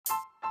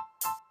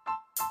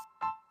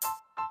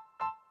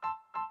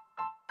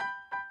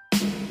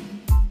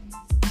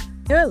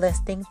You're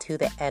listening to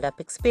the EdUp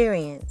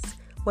Experience,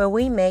 where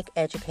we make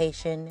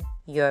education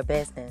your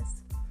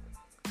business.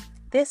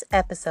 This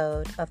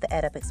episode of the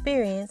EdUp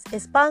Experience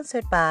is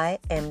sponsored by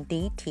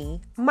MDT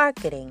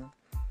Marketing.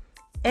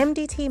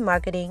 MDT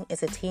Marketing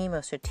is a team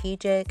of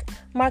strategic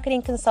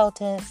marketing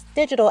consultants,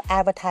 digital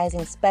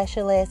advertising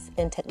specialists,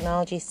 and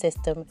technology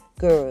system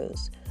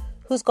gurus,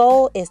 whose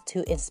goal is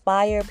to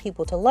inspire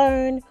people to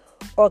learn,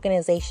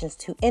 organizations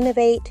to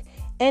innovate,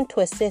 and to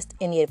assist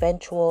in the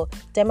eventual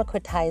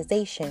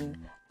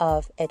democratization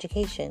of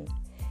education.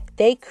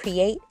 They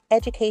create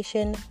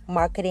education,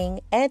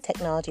 marketing, and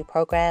technology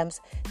programs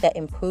that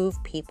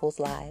improve people's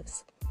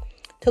lives.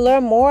 To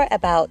learn more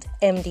about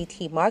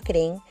MDT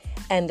Marketing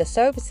and the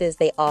services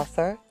they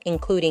offer,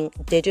 including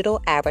digital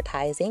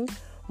advertising,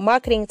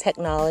 marketing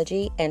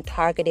technology, and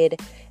targeted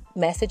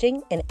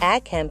messaging and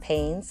ad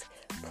campaigns,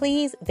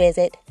 please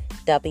visit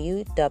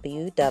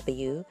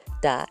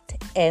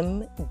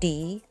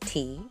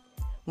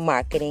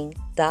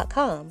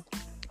www.mdtmarketing.com.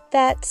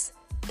 That's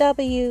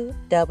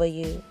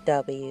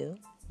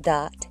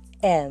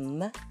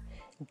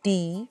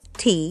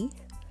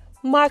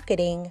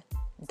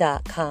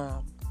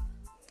www.mdtmarketing.com.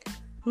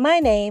 My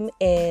name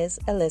is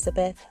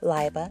Elizabeth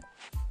Leiba,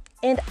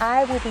 and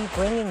I will be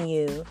bringing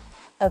you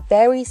a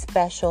very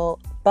special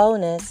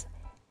bonus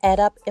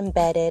EdUp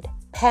embedded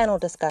panel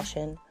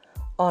discussion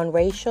on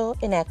racial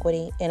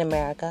inequity in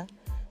America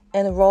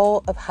and the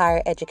role of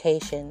higher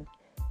education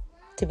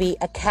to be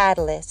a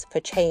catalyst for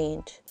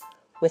change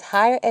with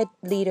higher ed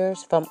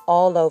leaders from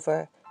all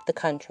over the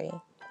country.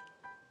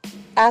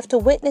 After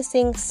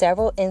witnessing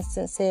several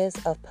instances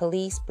of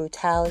police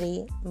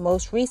brutality,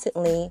 most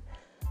recently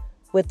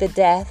with the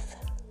death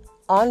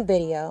on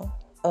video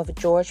of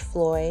George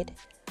Floyd,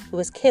 who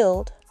was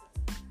killed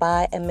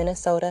by a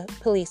Minnesota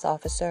police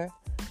officer,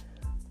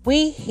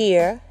 we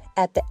here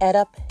at the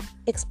EdUp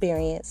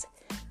Experience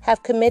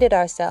have committed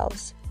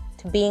ourselves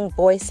to being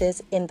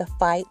voices in the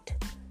fight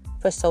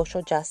for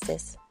social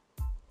justice,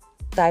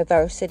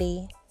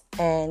 diversity,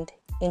 and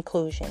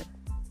inclusion.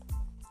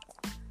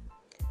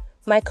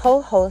 My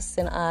co-hosts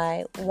and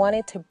I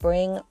wanted to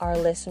bring our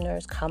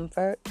listeners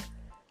comfort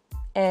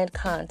and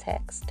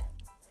context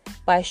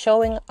by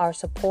showing our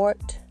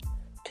support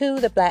to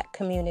the Black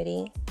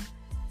community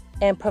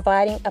and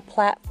providing a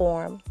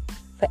platform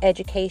for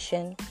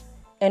education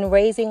and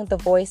raising the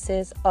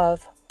voices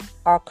of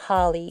our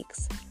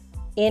colleagues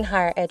in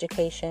higher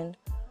education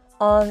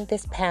on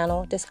this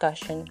panel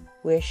discussion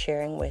we're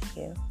sharing with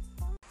you.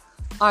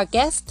 Our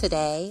guests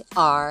today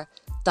are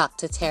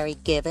Dr. Terry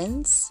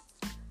Gibbons,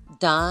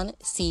 Don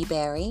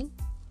Seabury,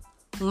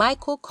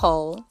 Michael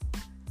Cole,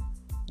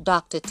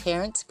 Dr.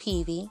 Terrence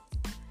Peavy,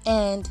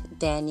 and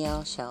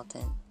Danielle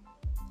Shelton.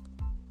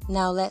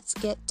 Now let's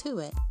get to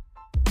it.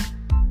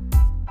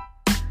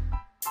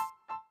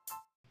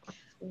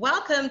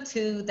 Welcome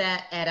to the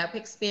EdUp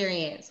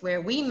Experience,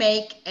 where we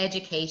make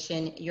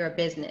education your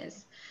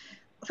business.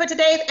 For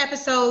today's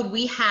episode,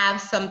 we have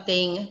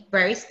something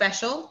very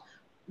special.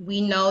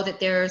 We know that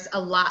there's a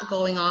lot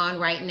going on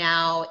right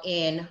now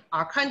in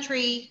our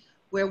country.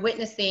 We're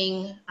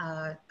witnessing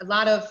a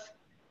lot of,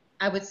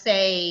 I would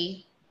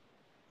say,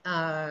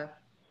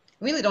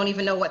 really don't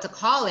even know what to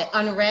call it,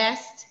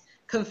 unrest,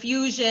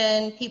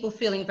 confusion, people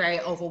feeling very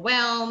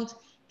overwhelmed,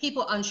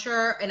 people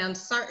unsure and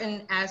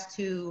uncertain as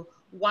to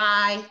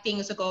why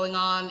things are going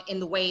on in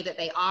the way that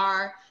they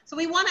are. So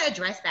we want to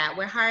address that.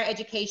 We're higher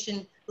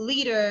education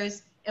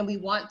leaders, and we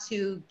want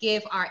to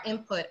give our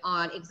input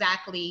on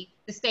exactly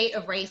the state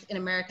of race in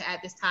America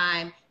at this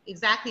time,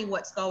 exactly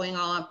what's going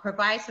on,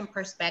 provide some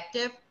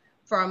perspective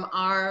from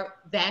our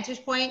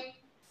vantage point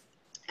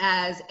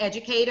as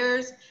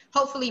educators,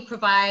 hopefully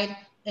provide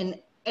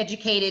an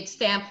educated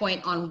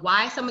standpoint on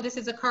why some of this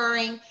is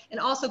occurring, and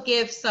also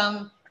give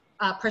some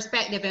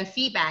perspective and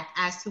feedback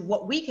as to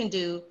what we can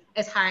do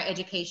as higher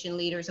education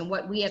leaders and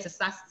what we as a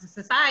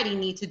society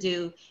need to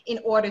do in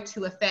order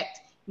to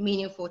affect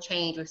meaningful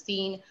change. We've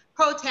seen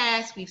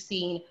protests, we've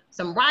seen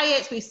some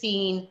riots, we've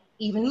seen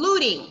even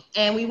looting,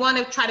 and we want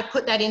to try to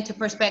put that into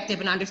perspective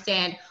and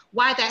understand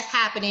why that's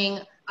happening,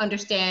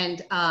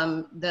 understand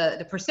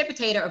the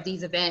precipitator of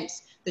these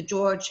events, the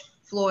George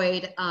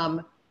Floyd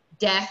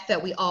death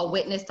that we all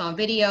witnessed on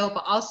video,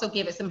 but also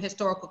give it some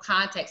historical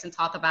context and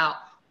talk about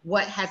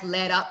what has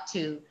led up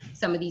to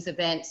some of these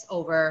events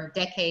over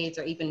decades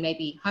or even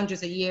maybe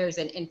hundreds of years,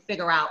 and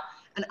figure out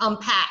and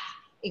unpack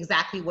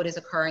exactly what is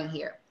occurring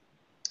here.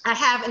 I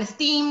have an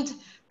esteemed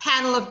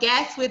panel of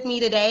guests with me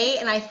today,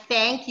 and I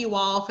thank you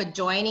all for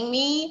joining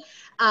me.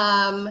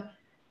 I'm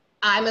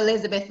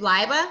Elizabeth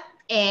Leiba,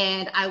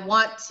 and I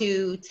want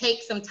to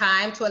take some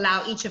time to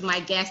allow each of my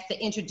guests to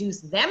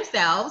introduce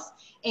themselves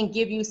and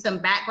give you some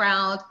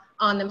background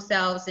on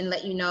themselves and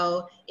let you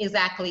know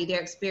exactly their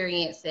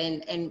experience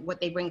and what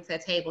they bring to the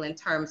table in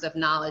terms of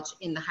knowledge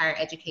in the higher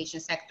education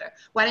sector.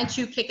 Why don't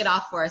you kick it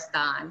off for us,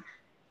 Don?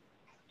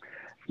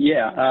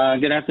 Yeah,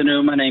 good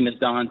afternoon. My name is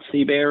Don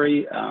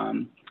Seabury.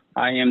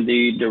 I am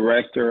the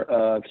Director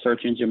of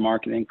Search Engine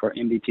Marketing for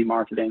MDT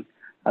Marketing.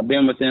 I've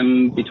been with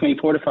them between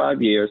 4 to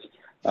 5 years.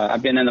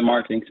 I've been in the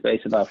marketing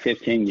space about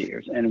 15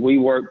 years, and we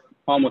work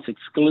almost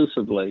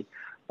exclusively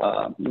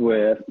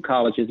with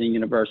colleges and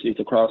universities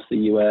across the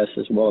U.S.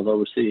 as well as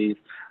overseas,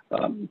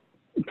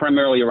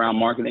 primarily around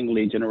marketing,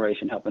 lead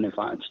generation, helping them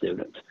find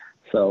students.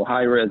 So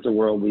higher ed is a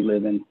world we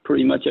live in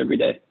pretty much every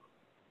day.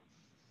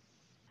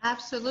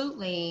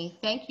 Absolutely.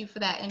 Thank you for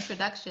that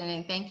introduction,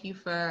 and thank you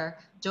for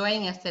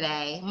joining us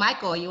today.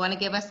 Michael, you want to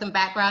give us some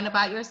background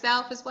about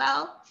yourself as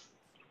well?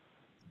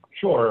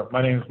 Sure.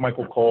 My name is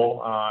Michael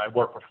Cole. I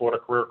work for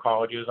Florida Career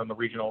Colleges. I'm the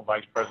Regional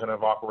Vice President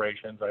of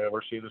Operations. I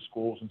oversee the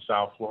schools in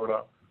South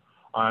Florida.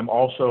 I'm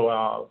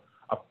also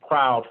a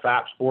proud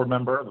FAPS board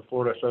member of the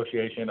Florida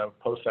Association of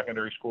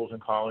Post-Secondary Schools and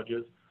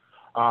Colleges.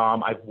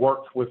 I've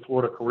worked with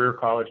Florida Career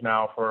College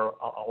now for,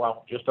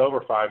 well, just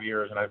over 5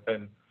 years, and I've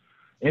been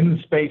in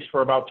the space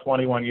for about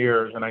 21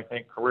 years, and I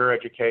think career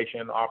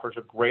education offers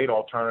a great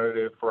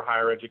alternative for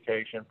higher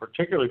education,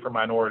 particularly for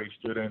minority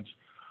students,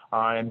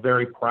 and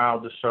very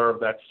proud to serve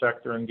that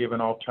sector and give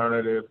an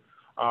alternative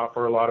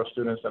for a lot of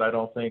students that I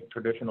don't think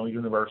traditional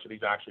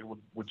universities actually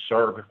would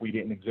serve if we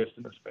didn't exist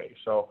in the space.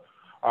 So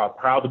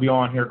proud to be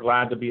on here,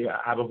 glad to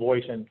have a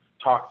voice and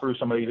talk through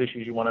some of these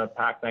issues you want to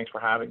unpack. Thanks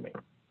for having me.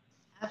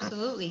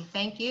 Absolutely,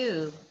 thank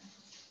you.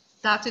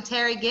 Dr.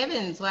 Terry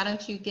Gibbons, why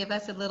don't you give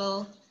us a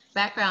little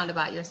background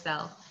about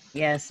yourself?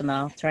 Yes, and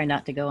I'll try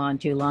not to go on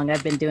too long.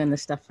 I've been doing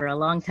this stuff for a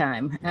long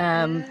time.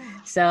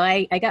 So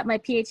I got my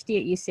PhD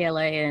at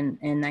UCLA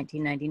in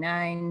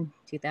 1999,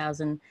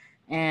 2000,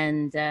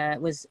 and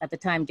was at the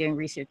time doing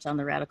research on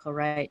the radical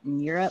right in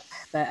Europe,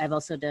 but I've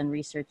also done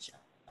research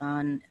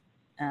on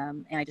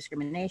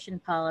anti-discrimination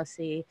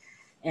policy,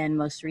 and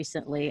most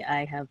recently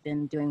I have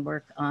been doing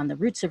work on the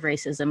roots of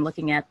racism,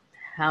 looking at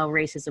how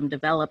racism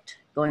developed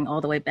going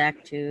all the way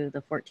back to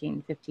the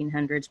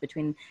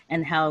 1500s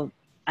and how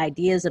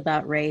ideas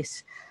about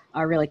race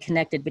are really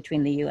connected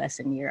between the US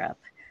and Europe.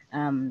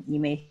 You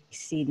may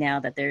see now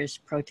that there's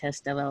protests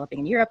developing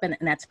in Europe, and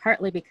that's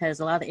partly because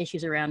a lot of the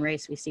issues around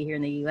race we see here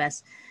in the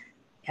US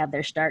have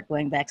their start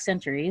going back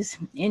centuries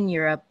in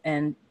Europe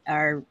and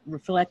are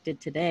reflected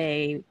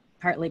today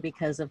partly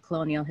because of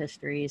colonial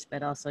histories,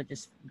 but also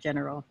just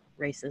general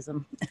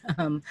racism.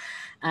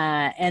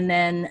 And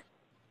then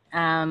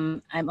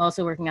I'm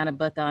also working on a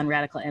book on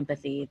radical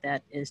empathy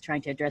that is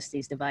trying to address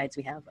these divides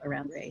we have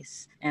around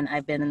race. And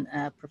I've been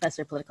a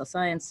professor of political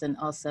science and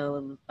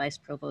also vice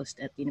provost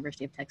at the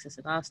University of Texas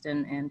at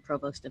Austin and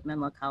provost of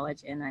Menlo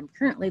College. And I'm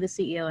currently the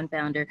CEO and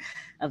founder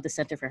of the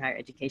Center for Higher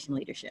Education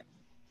Leadership.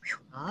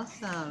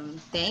 Awesome.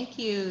 Thank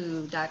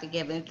you, Dr.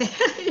 Gibbons.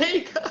 There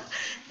you go.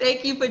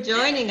 Thank you for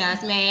joining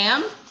us,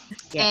 ma'am.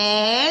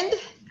 Yes. And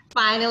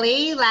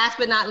finally, last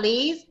but not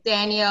least,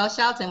 Danielle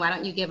Shelton, why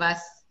don't you give us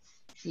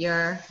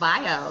your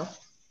bio?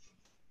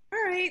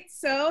 All right,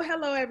 so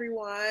hello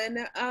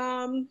everyone.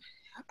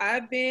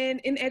 I've been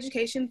in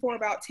education for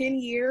about 10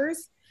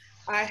 years.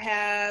 I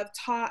have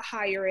taught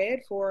higher ed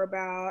for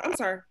about,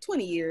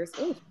 20 years.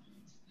 Ooh.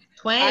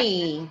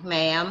 20,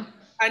 ma'am.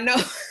 I know.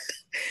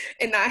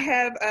 And I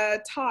have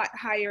taught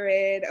higher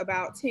ed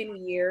about 10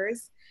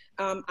 years.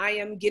 I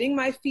am getting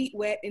my feet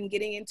wet and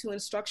getting into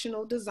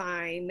instructional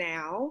design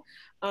now.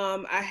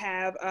 I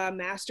have a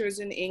master's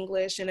in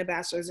English and a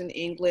bachelor's in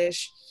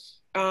English.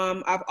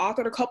 I've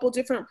authored a couple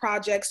different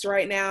projects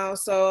right now,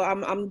 so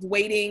I'm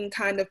waiting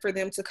kind of for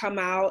them to come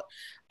out.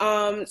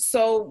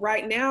 So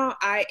right now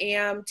I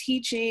am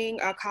teaching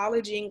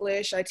college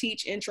English. I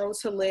teach Intro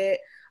to Lit.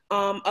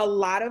 A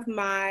lot of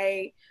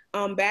my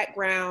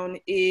background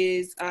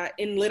is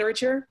in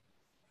literature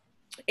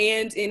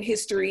and in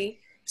history.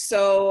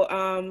 So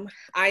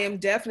I am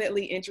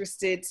definitely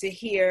interested to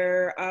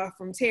hear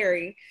from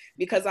Terry,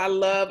 because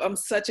I'm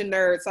such a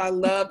nerd. So I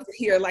love to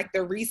hear like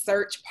the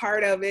research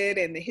part of it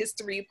and the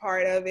history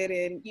part of it,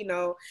 and you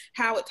know,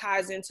 how it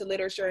ties into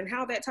literature and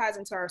how that ties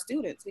into our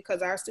students,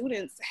 because our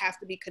students have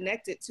to be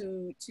connected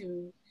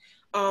to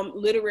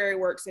literary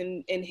works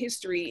in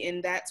history.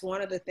 And that's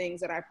one of the things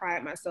that I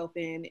pride myself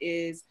in,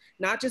 is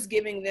not just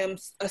giving them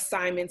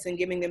assignments and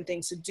giving them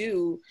things to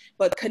do,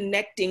 but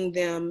connecting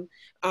them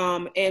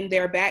and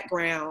their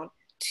background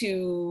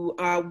to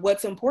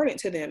what's important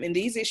to them. And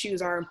these issues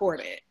are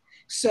important.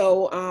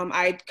 So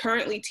I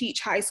currently teach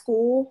high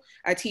school.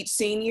 I teach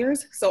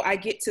seniors. So I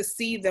get to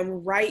see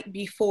them right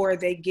before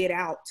they get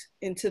out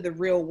into the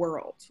real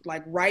world,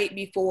 like right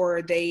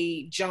before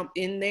they jump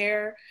in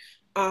there.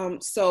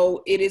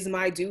 So it is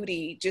my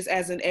duty, just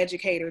as an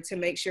educator, to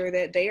make sure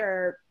that they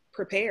are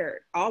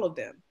prepared, all of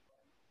them.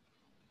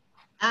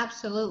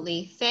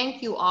 Absolutely.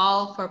 Thank you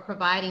all for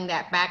providing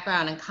that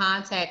background and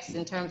context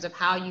in terms of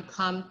how you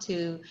come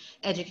to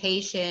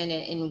education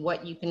and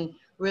what you can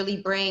really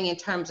bring in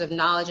terms of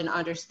knowledge and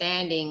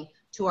understanding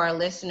to our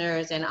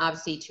listeners, and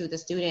obviously to the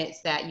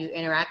students that you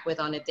interact with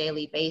on a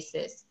daily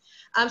basis.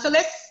 So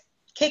let's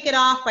kick it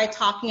off by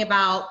talking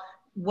about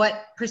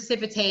what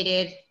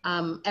precipitated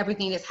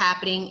everything that's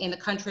happening in the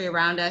country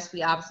around us.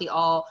 We obviously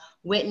all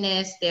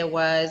witnessed there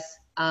was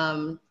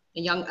a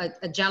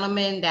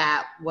gentleman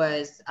that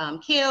was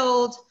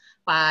killed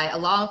by a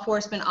law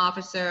enforcement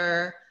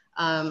officer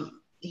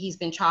he's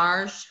been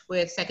charged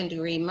with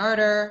second-degree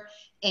murder,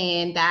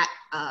 and that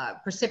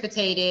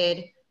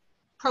precipitated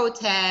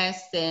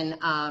protests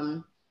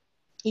and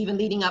even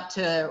leading up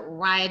to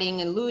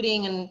rioting and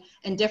looting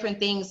and different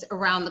things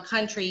around the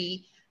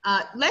country.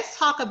 Let's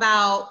talk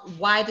about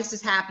why this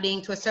is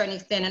happening to a certain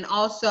extent, and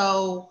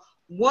also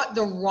what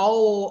the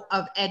role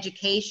of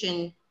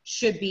education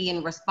should be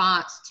in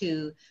response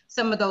to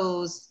some of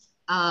those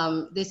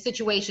the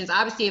situations.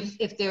 Obviously,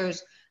 if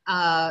there's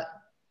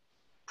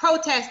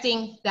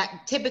protesting,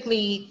 that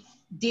typically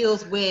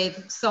deals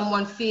with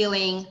someone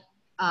feeling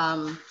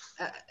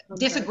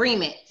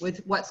disagreement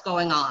with what's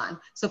going on.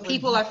 So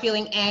people are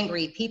feeling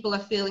angry, people are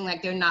feeling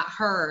like they're not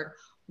heard.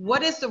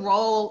 What is the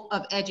role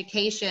of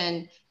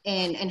education,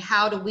 and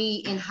how do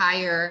we in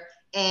higher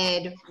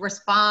ed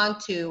respond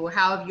to,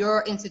 how have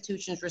your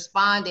institutions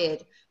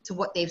responded to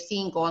what they've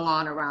seen going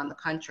on around the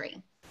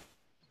country?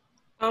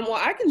 Well,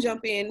 I can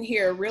jump in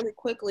here really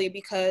quickly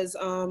because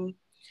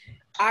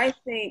I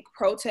think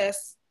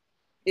protests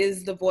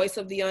is the voice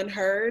of the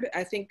unheard.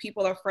 I think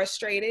people are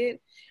frustrated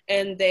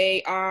and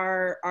they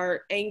are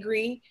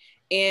angry.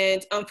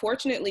 And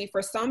unfortunately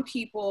for some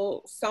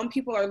people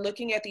are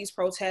looking at these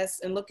protests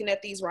and looking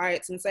at these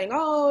riots and saying,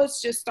 oh,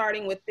 it's just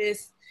starting with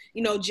this,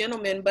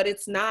 gentleman, but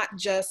it's not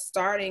just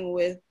starting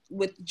with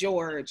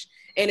George.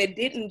 And it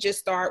didn't just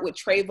start with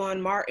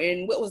Trayvon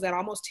Martin. What was that,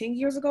 almost 10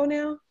 years ago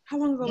now? How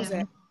long ago was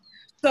that?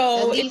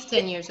 So at least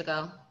 10 years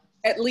ago.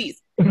 At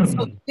least.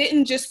 So it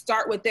didn't just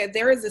start with that.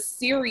 There is a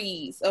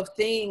series of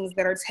things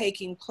that are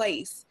taking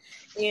place.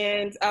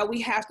 And we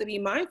have to be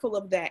mindful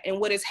of that. And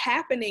what is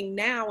happening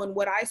now, and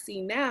what I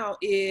see now,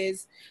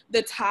 is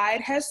the tide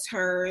has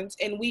turned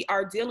and we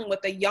are dealing with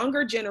a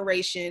younger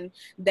generation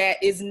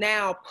that is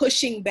now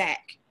pushing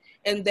back.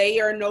 And they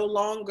are no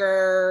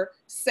longer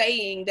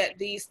saying that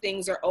these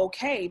things are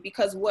okay,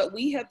 because what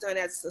we have done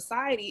as a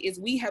society is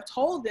we have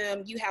told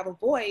them you have a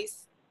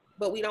voice,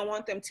 but we don't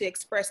want them to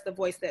express the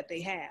voice that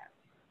they have.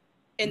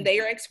 And they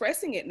are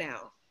expressing it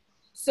now.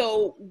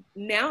 So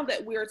now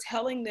that we're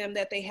telling them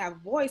that they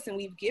have voice, and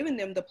we've given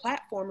them the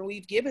platform, and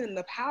we've given them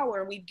the power,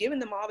 and we've given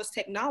them all this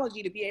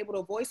technology to be able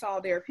to voice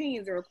all their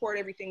opinions and record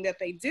everything that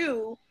they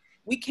do,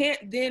 we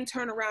can't then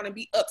turn around and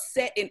be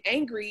upset and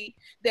angry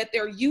that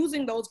they're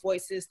using those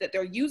voices, that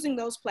they're using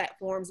those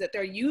platforms, that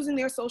they're using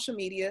their social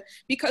media,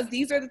 because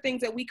these are the things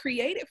that we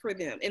created for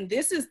them. And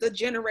this is the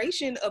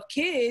generation of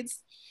kids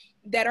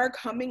that are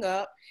coming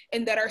up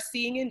and that are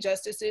seeing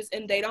injustices,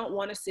 and they don't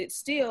want to sit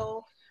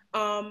still.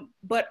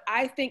 But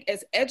I think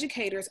as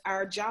educators,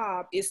 our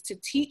job is to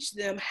teach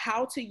them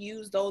how to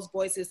use those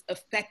voices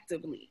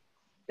effectively.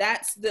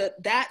 That's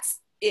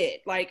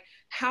it. Like,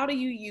 how do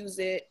you use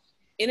it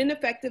in an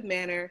effective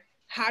manner?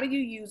 How do you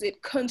use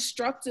it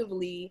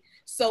constructively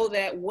so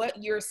that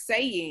what you're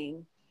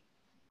saying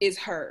is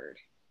heard?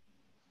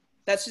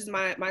 That's just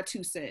my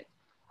 2 cents.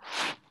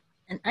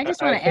 And I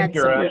just want to add,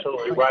 you're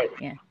absolutely right.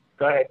 Yeah.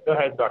 Go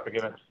ahead, Dr.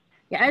 Gibbons.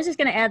 Yeah, I was just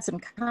going to add some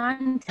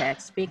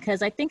context,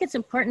 because I think it's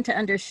important to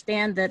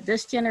understand that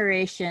this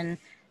generation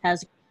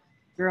has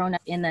grown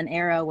up in an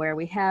era where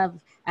we have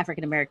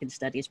African American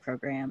studies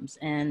programs,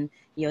 and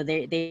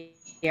they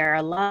are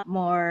a lot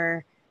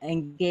more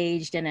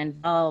engaged and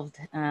involved.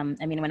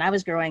 I mean, when I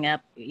was growing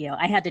up,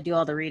 I had to do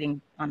all the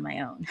reading on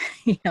my own.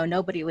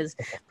 Nobody was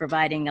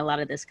providing a lot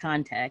of this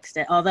context.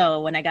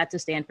 Although when I got to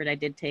Stanford, I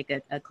did take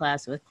a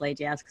class with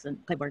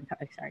Claiborne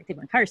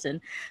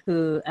Carson,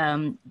 who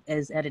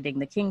is editing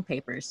the King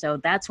papers. So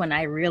that's when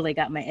I really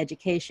got my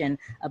education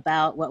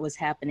about what was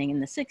happening in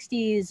the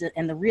 60s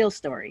and the real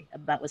story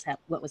about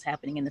what was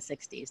happening in the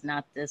 60s,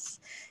 not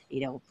this,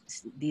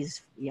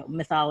 these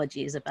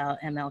mythologies about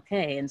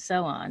MLK and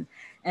so on.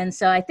 And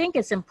so I think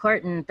it's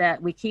important that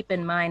we keep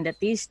in mind that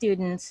these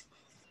students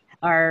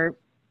are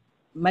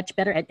much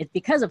better at it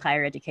because of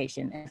higher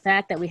education. And the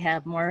fact that we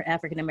have more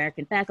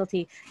African-American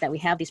faculty, that we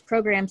have these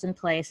programs in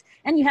place,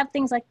 and you have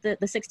things like the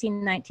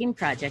 1619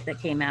 project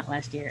that came out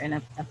last year.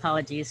 And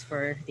apologies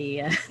for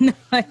the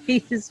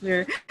noise,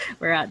 we're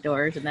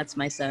outdoors, and that's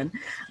my son.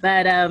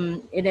 But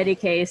in any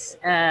case,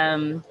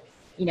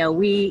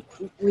 we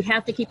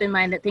have to keep in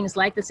mind that things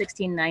like the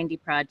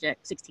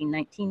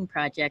 1619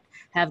 project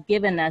have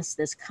given us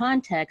this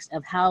context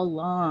of how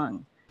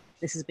long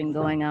this has been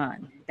going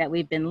on, that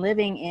we've been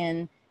living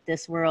in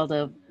this world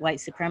of white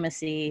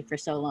supremacy for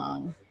so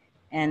long.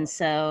 And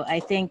so I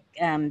think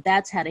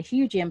that's had a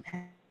huge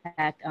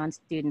impact on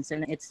students,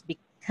 and it's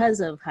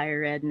because of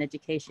higher ed and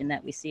education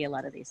that we see a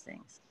lot of these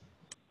things.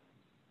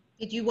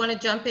 Did you want to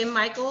jump in,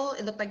 Michael?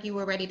 It looked like you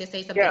were ready to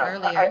say something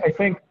earlier. I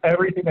think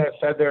everything that's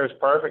said there is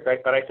perfect,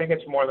 but I think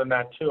it's more than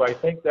that too. I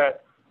think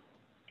that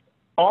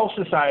all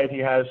society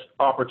has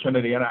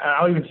opportunity, and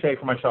I'll even say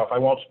for myself, I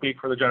won't speak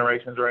for the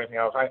generations or anything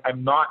else.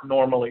 I'm not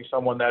normally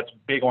someone that's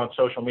big on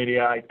social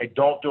media. I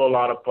don't do a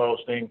lot of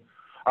posting.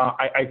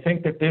 I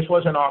think that this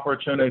was an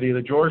opportunity.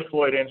 The George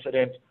Floyd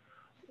incident,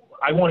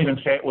 I won't even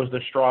say it was the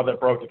straw that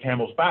broke the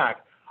camel's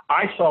back.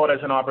 I saw it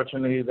as an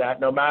opportunity that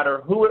no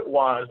matter who it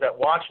was that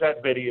watched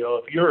that video,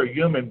 if you're a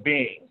human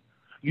being,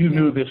 you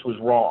knew this was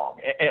wrong.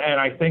 And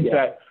I think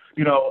that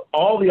you know,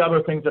 all the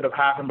other things that have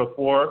happened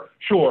before,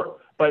 sure.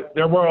 But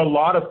there were a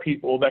lot of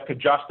people that could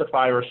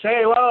justify or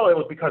say, well, it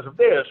was because of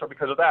this or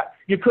because of that.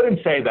 You couldn't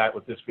say that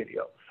with this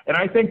video. And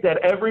I think that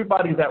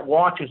everybody that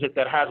watches it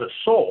that has a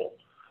soul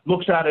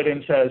looks at it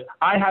and says,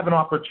 I have an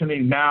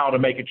opportunity now to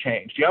make a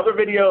change. The other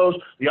videos,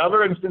 the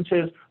other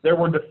instances, there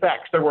were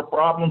defects. There were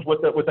problems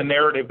with the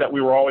narrative that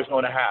we were always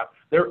going to have.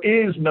 There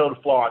is no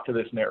flaw to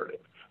this narrative.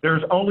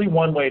 There's only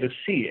one way to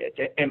see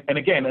it. And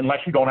again, unless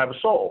you don't have a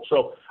soul.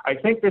 So I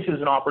think this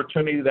is an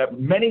opportunity that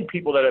many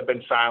people that have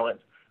been silent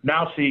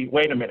now see,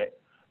 wait a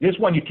minute, this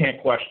one you can't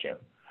question.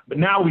 But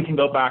now we can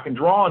go back and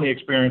draw on the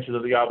experiences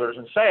of the others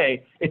and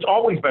say, it's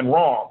always been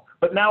wrong,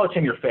 but now it's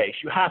in your face.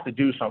 You have to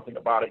do something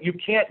about it. You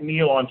can't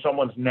kneel on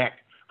someone's neck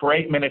for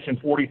 8 minutes and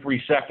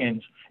 43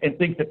 seconds and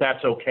think that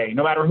that's okay,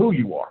 no matter who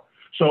you are.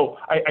 So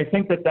I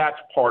think that that's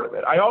part of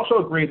it. I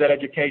also agree that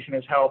education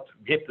has helped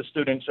get the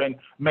students and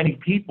many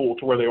people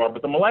to where they are,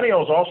 but the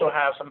millennials also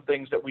have some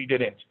things that we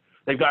didn't.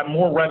 They've got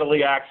more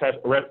readily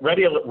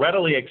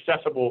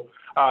accessible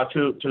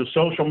to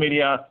social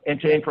media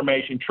and to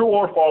information, true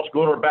or false,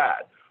 good or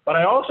bad. But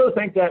I also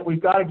think that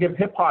we've got to give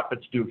hip hop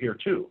its due here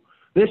too.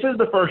 This is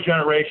the first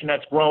generation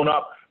that's grown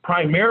up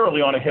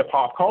primarily on a hip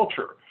hop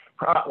culture.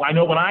 I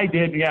know when I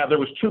did, yeah, there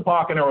was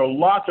Tupac and there were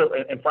lots of,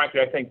 and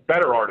frankly, I think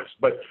better artists.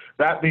 But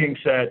that being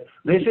said,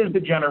 this is the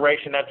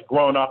generation that's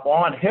grown up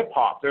on hip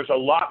hop. There's a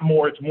lot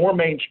more. It's more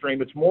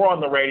mainstream. It's more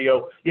on the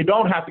radio. You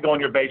don't have to go in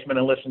your basement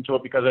and listen to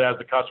it because it has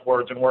the cuss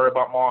words and worry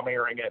about mom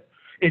hearing it.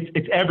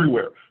 It's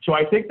everywhere. So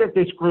I think that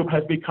this group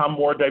has become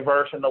more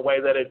diverse in the way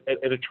that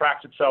it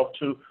attracts itself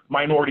to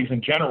minorities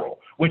in general,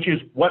 which is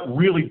what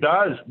really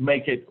does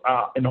make it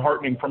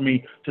enheartening for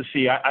me to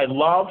see. I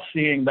love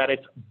seeing that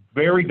it's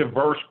very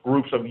diverse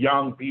groups of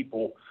young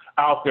people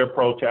out there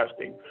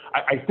protesting.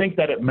 I think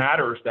that it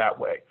matters that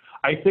way.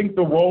 I think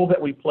the role that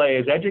we play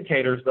as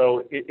educators,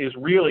 though, is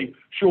really,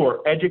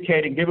 sure,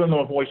 educating, giving them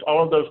a voice,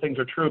 all of those things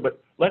are true,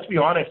 but let's be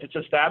honest, it's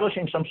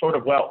establishing some sort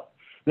of wealth.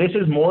 This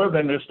is more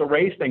than just a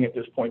race thing at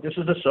this point. This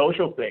is a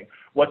social thing.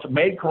 What's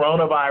made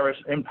coronavirus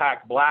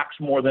impact blacks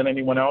more than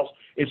anyone else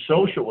is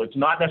social. It's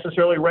not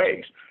necessarily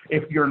race.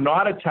 If you're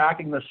not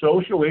attacking the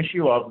social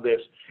issue of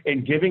this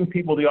and giving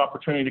people the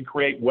opportunity to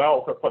create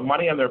wealth or put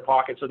money in their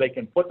pocket so they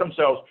can put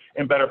themselves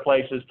in better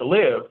places to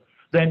live,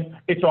 then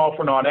it's all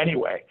for naught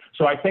anyway.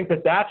 So I think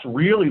that that's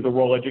really the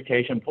role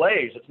education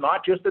plays. It's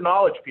not just a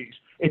knowledge piece.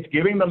 It's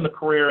giving them the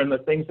career and the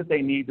things that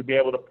they need to be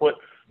able to put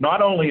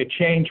not only a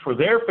change for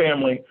their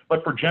family,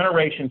 but for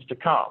generations to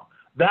come.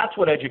 That's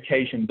what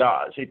education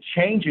does. It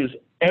changes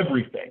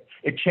everything.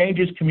 It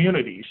changes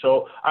communities.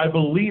 So I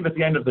believe at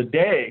the end of the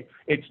day,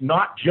 it's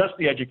not just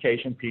the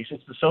education piece,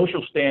 it's the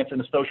social stance and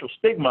the social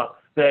stigma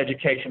that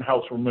education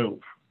helps remove.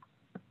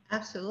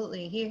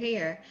 Absolutely, hear,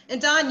 hear.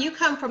 And Don, you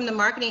come from the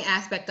marketing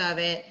aspect of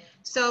it.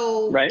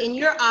 So right. In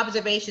your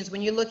observations,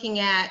 when you're looking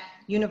at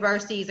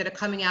universities that are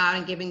coming out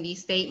and giving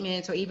these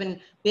statements, or even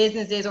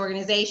businesses,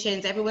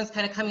 organizations, everyone's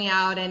kind of coming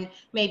out and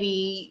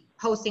maybe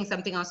posting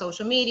something on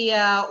social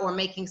media or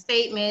making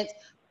statements.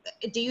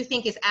 Do you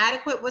think it's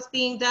adequate what's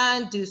being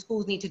done? Do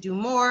schools need to do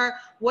more?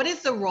 What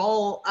is the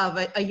role of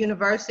a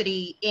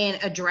university in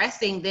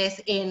addressing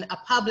this in a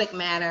public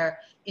manner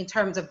in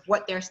terms of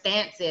what their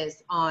stance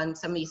is on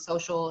some of these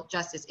social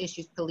justice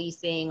issues,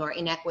 policing or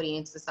inequity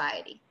in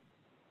society?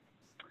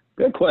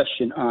 Good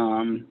question.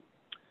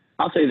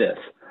 I'll say this.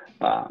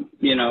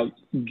 You know,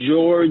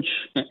 George,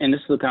 and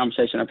this is a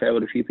conversation I've had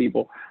with a few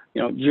people,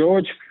 you know,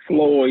 George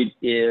Floyd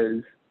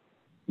is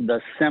the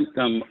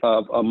symptom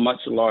of a much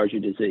larger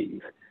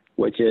disease,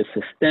 which is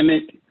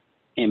systemic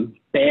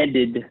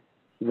embedded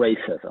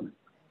racism.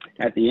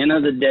 At the end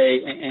of the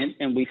day,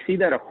 and we see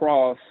that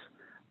across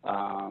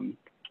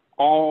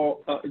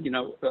you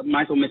know,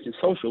 Michael mentioned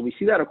social, we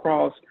see that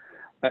across,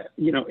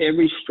 you know,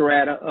 every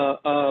strata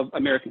of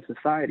American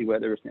society,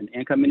 whether it's in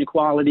income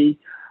inequality,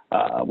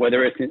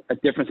 whether it's a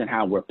difference in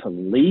how we're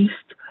policed.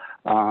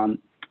 And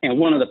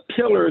one of the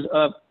pillars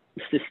of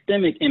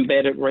systemic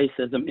embedded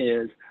racism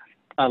is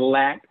a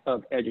lack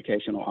of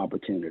educational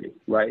opportunity,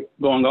 right?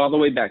 Going all the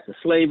way back to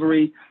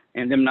slavery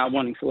and them not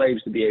wanting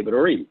slaves to be able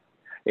to read.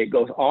 It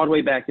goes all the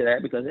way back to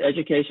that because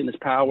education is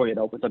power. It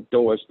opens up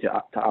doors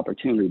to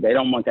opportunity. They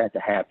don't want that to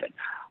happen.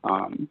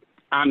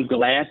 I'm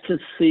glad to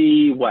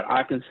see what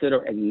I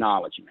consider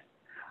acknowledgement.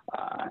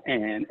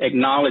 And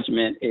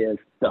acknowledgement is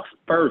the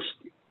first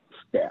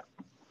step,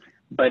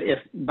 but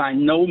it's by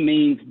no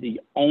means the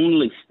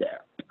only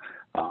step.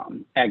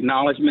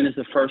 Acknowledgement is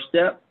the first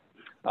step.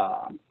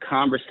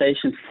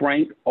 Conversation,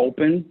 frank,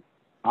 open,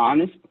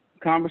 honest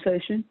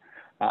conversation,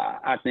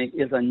 I think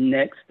is a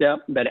next step.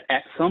 But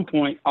at some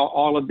point,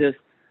 all of this,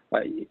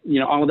 you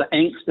know, all of the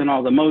angst and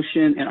all the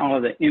emotion and all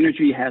of the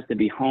energy has to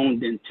be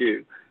honed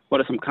into what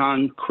are some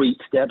concrete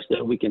steps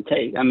that we can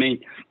take. I mean,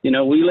 you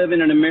know, we live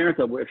in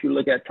America where if you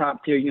look at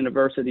top tier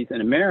universities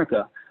in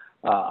America,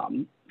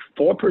 4%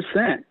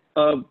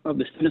 of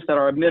the students that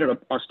are admitted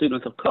are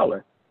students of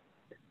color.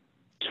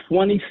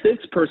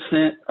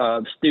 26%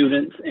 of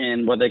students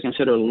in what they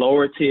consider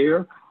lower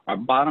tier or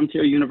bottom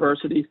tier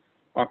universities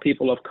are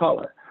people of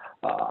color.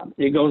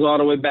 It goes all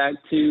the way back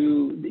to,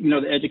 you know,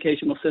 the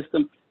educational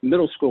system,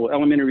 middle school,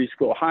 elementary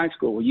school, high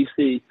school, where you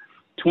see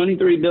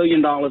 $23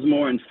 billion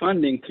more in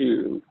funding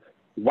to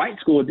white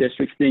school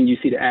districts than you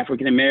see to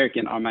African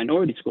American or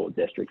minority school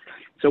districts.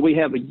 So we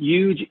have a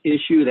huge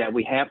issue that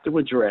we have to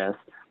address,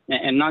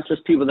 and not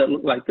just people that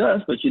look like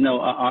us, but, you know,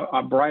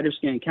 our brighter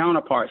skinned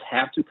counterparts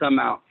have to come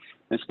out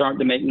and start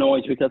to make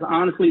noise, because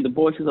honestly, the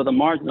voices of the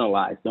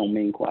marginalized don't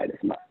mean quite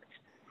as much.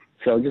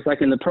 So just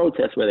like in the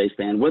protests where they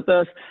stand with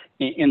us,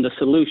 in the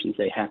solutions,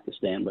 they have to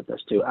stand with us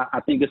too. I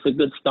think it's a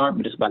good start,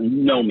 but it's by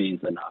no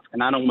means enough.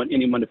 And I don't want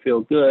anyone to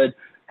feel good.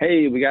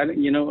 Hey, we got it.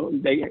 You know,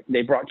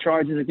 they brought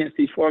charges against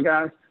these 4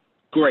 guys.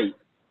 Great.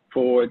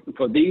 For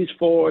these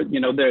 4, you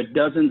know, there are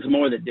dozens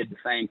more that did the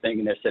same thing,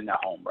 and they're sitting at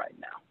home right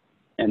now,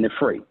 and they're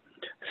free.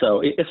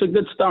 So it's a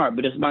good start,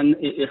 but it's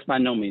by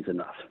no means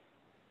enough.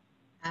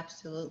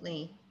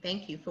 Absolutely.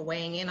 Thank you for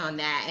weighing in on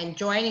that. And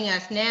joining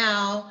us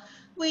now,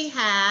 we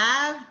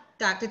have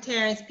Dr.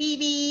 Terrence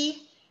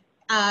Peavy.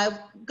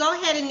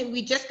 Go ahead, and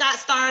we just got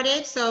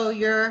started, so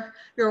you're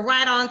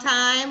right on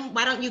time.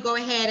 Why don't you go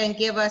ahead and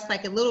give us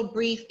like a little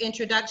brief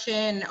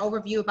introduction, an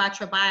overview about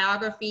your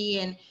biography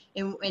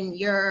and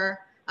your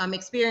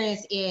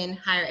experience in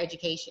higher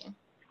education.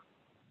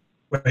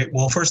 Great.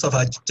 Well, first off,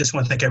 I just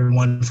want to thank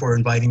everyone for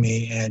inviting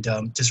me, and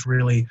just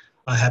really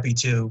happy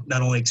to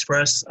not only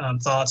express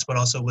thoughts, but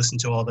also listen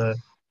to all the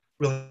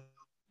really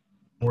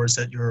words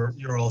that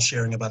you're all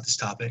sharing about this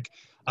topic.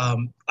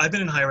 I've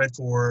been in higher ed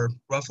for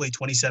roughly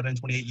 27,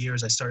 28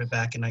 years. I started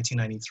back in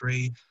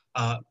 1993.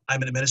 I'm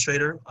an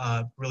administrator,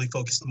 really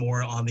focused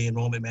more on the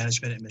enrollment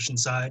management and admission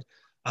side.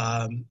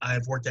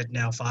 I've worked at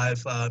now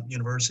 5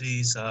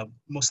 universities,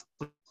 mostly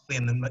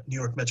in the New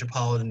York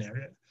metropolitan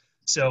area.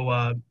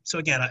 So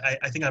again,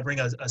 I think I bring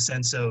a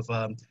sense of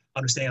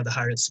understanding of the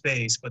higher ed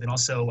space, but then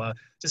also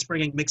just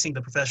mixing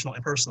the professional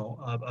and personal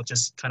of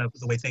just kind of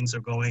the way things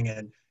are going,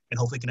 and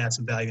hopefully can add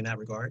some value in that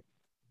regard.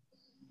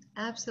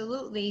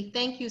 Absolutely.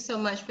 Thank you so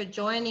much for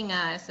joining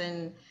us,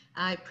 and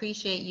I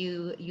appreciate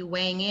you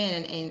weighing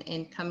in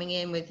and coming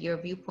in with your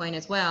viewpoint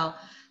as well.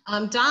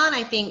 Don,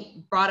 I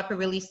think, brought up a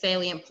really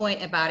salient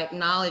point about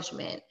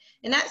acknowledgement,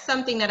 and that's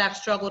something that I've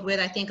struggled with,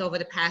 I think, over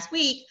the past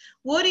week.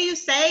 What do you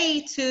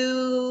say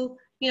to,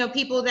 you know,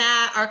 people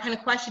that are kind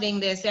of questioning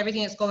this,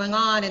 everything that's going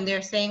on, and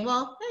they're saying,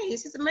 well, hey,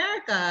 this is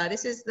America.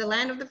 This is the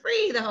land of the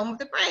free, the home of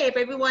the brave.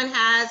 Everyone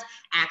has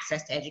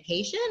access to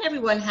education.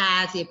 Everyone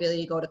has the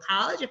ability to go to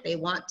college if they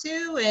want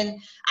to, and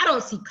I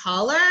don't see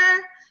color.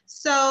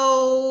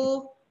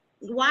 So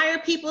why are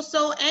people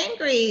so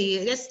angry?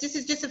 This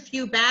is just a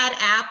few bad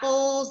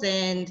apples,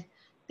 and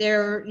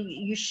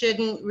you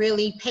shouldn't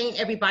really paint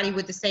everybody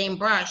with the same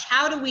brush.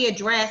 How do we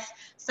address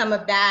some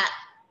of that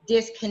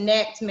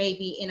disconnect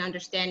maybe in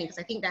understanding? Because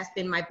I think that's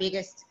been my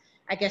biggest,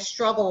 I guess,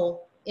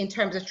 struggle in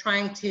terms of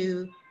trying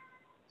to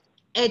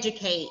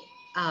educate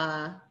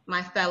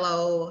my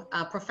fellow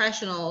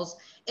professionals.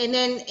 And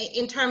then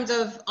in terms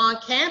of on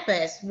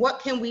campus, what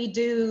can we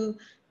do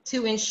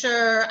to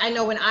ensure? I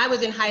know when I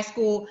was in high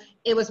school,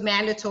 it was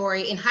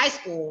mandatory in high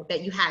school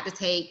that you had to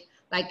take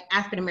like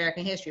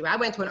African-American history. I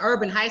went to an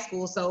urban high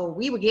school, so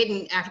we were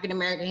getting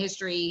African-American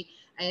history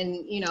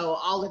and, you know,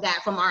 all of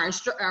that from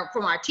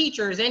our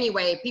teachers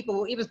anyway.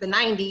 It was the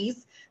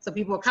 90s, so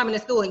people were coming to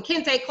school in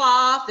kente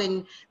cloth,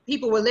 and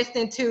people were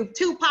listening to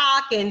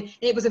Tupac, and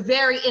it was a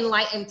very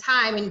enlightened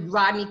time, and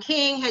Rodney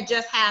King had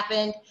just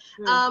happened.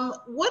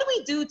 What do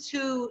we do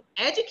to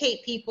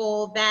educate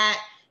people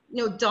that,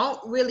 you know, don't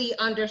really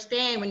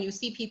understand when you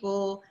see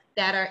people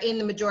that are in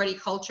the majority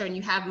culture and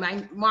you have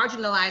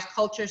marginalized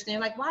cultures, and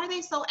they're like, why are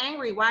they so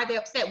angry? Why are they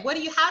upset? How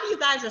do you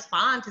guys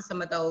respond to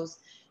some of those?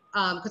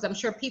 Because I'm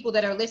sure people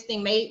that are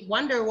listening may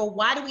wonder, well,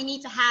 why do we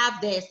need to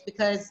have this?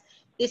 Because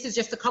this is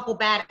just a couple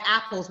bad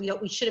apples.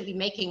 We shouldn't be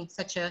making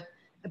such a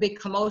big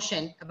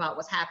commotion about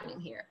what's happening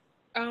here.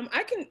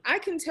 I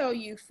can tell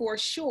you for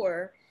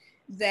sure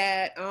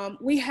that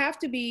we have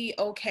to be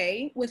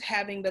okay with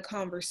having the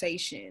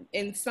conversation.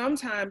 And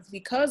sometimes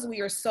because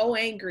we are so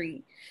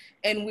angry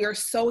and we're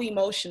so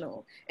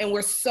emotional and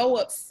we're so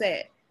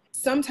upset,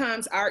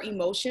 sometimes our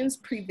emotions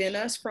prevent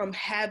us from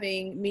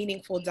having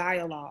meaningful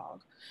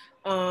dialogue.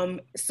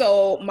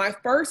 So my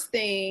first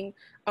thing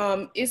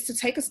is to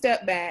take a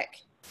step back,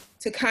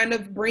 to kind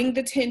of bring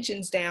the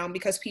tensions down,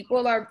 because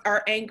people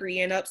are angry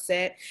and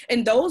upset.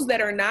 And those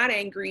that are not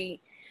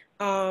angry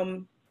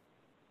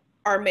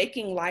are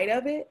making light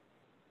of it,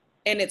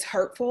 and it's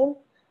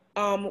hurtful.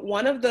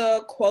 One of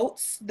the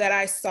quotes that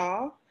I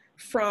saw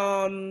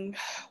from,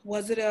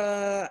 was it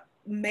a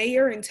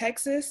mayor in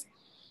Texas?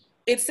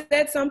 It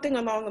said something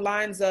along the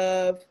lines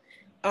of,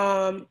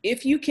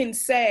 if you can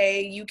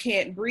say you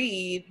can't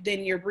breathe,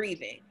 then you're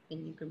breathing.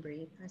 And you can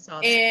breathe. I saw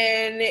that.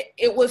 And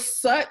it was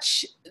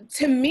such,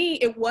 to me,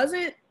 it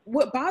wasn't,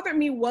 what bothered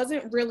me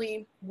wasn't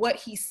really what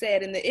he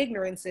said and the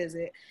ignorance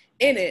in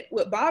it.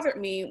 What bothered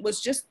me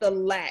was just the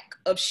lack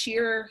of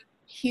sheer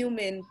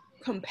human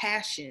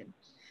compassion.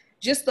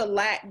 Just the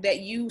lack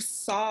that you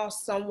saw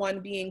someone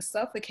being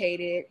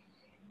suffocated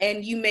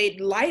and you made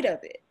light of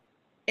it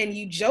and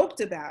you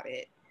joked about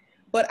it.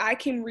 But I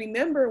can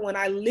remember when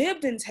I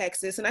lived in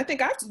Texas, and I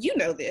think you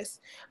know this,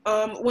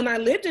 when I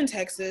lived in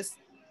Texas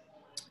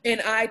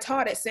and I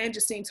taught at San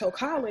Jacinto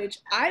College,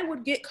 I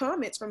would get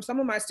comments from some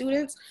of my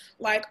students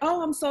like,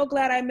 "Oh, I'm so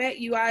glad I met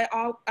you. I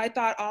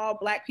thought all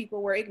Black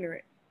people were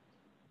ignorant."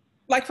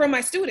 Like from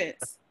my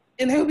students.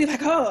 And they would be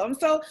like, "Oh, I'm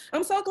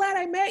so glad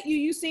I met you.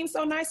 You seem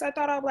so nice. I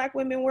thought all Black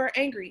women were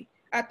angry.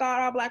 I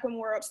thought all Black women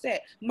were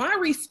upset." My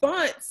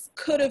response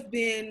could have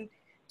been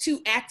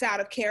to act out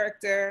of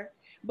character,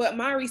 but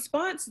my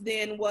response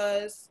then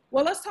was,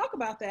 "Well, let's talk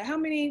about that. How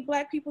many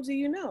Black people do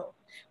you know?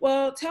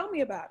 Well, tell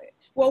me about it."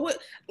 Well,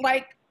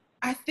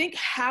 I think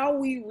how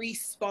we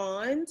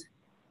respond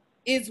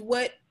is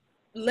what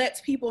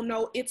lets people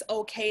know it's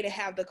okay to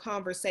have the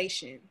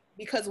conversation.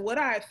 Because what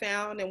I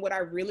found, and what I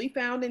really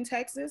found in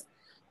Texas,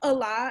 a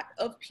lot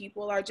of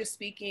people are just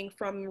speaking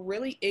from a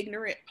really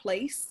ignorant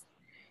place.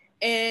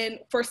 And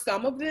for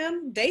some of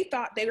them, they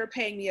thought they were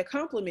paying me a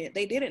compliment.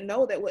 They didn't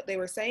know that what they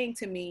were saying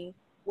to me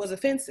was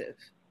offensive.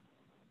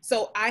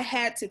 So I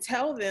had to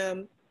tell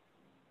them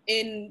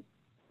in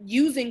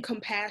using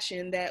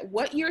compassion that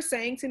what you're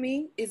saying to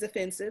me is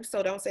offensive,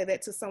 so don't say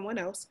that to someone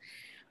else.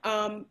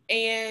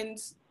 And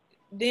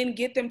then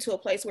get them to a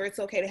place where it's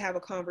okay to have a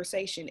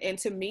conversation. And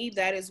to me,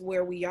 that is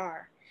where we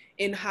are.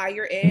 In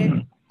higher ed,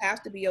 you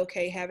have to be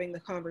okay having the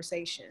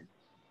conversation.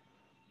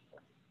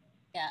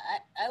 Yeah,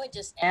 I would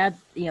just add,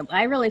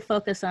 I really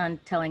focus on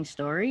telling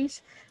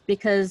stories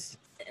because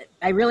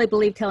I really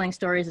believe telling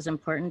stories is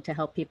important to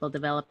help people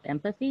develop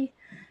empathy.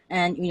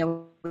 And,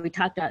 we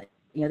talked about,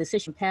 this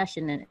issue of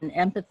passion and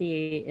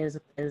empathy is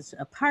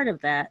a part of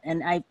that.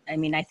 And I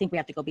think we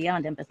have to go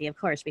beyond empathy, of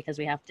course, because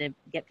we have to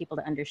get people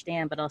to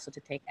understand, but also to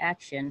take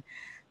action.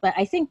 But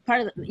I think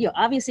part of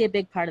obviously a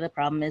big part of the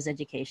problem is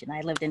education.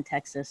 I lived in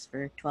Texas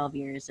for 12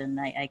 years, and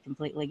I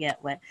completely get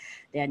what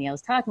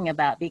Danielle's talking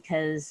about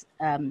because,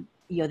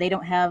 they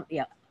don't have,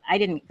 I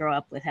didn't grow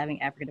up with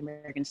having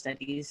African-American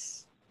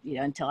studies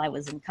until I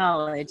was in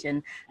college,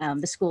 and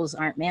the schools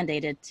aren't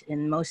mandated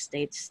in most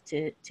states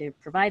to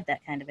provide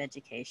that kind of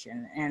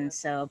education. And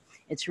so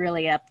it's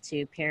really up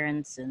to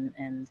parents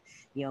and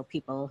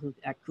people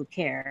who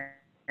care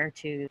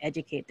to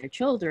educate their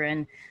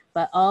children,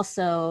 but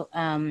also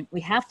we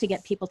have to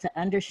get people to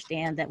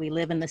understand that we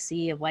live in the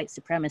sea of white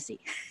supremacy.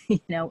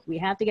 We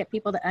have to get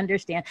people to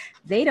understand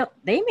they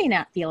may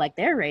not feel like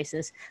they're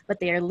racist, but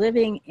they are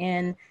living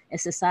in a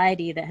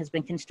society that has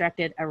been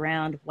constructed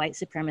around white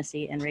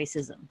supremacy and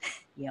racism.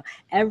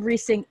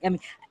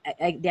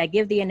 I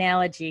give the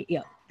analogy,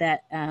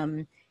 that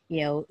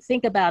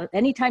think about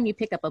anytime you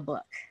pick up a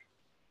book,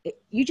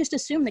 you just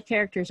assume the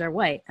characters are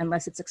white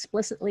unless it's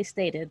explicitly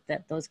stated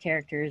that those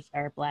characters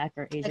are Black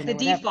or Asian. Like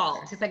the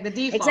default. It's like the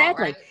default.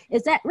 Exactly. Right?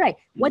 Is that right?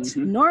 What's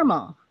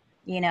normal?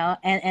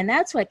 And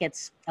that's what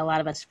gets a lot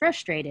of us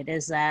frustrated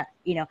is that,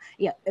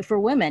 for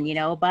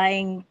women,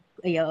 buying,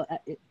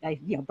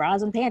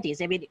 bras and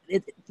panties. I mean,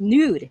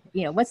 nude,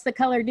 what's the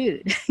color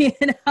nude?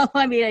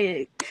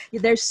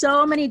 There's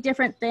so many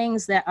different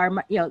things that are,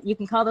 you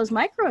can call those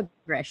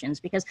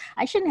microaggressions because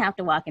I shouldn't have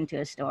to walk into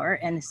a store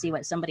and see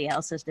what somebody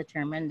else has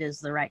determined is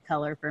the right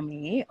color for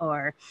me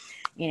or,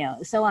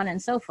 so on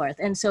and so forth.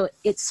 And so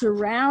it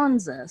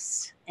surrounds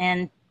us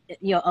and,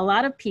 a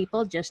lot of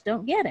people just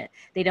don't get it.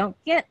 They don't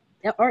get,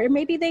 or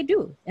maybe they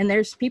do. And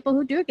there's people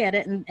who do get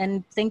it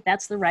and think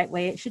that's the right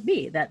way it should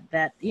be. That,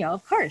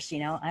 of course,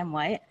 I'm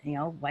white,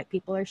 white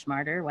people are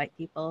smarter, white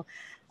people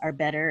are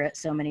better at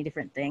so many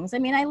different things. I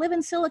mean, I live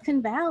in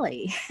Silicon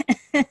Valley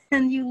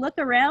and you look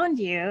around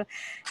you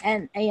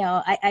and,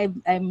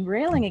 I'm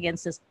railing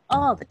against this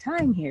all the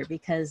time here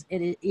because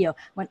it is,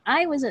 when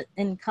I was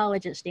in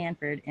college at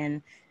Stanford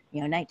and from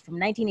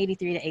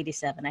 1983 to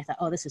 87, I thought,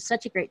 oh, this is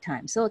such a great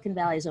time. Silicon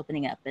Valley is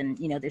opening up and,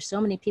 there's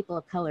so many people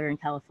of color in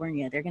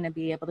California. They're going to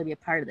be able to be a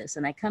part of this.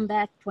 And I come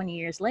back 20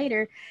 years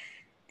later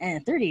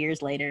and 30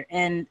 years later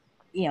and,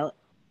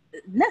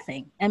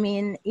 nothing. I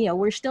mean,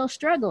 we're still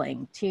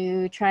struggling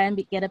to try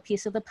and get a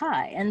piece of the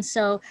pie. And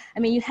so, I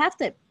mean,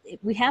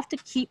 we have to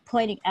keep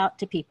pointing out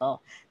to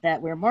people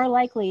that we're more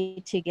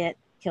likely to get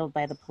killed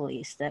by the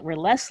police, that we're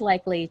less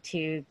likely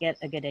to get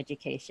a good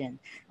education.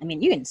 I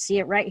mean, you can see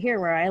it right here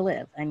where I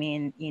live. I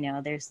mean,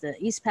 there's the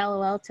East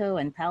Palo Alto,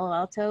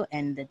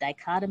 and the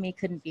dichotomy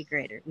couldn't be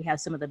greater. We have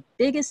some of the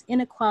biggest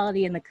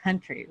inequality in the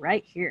country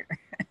right here.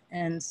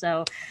 And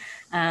so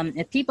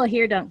if people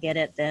here don't get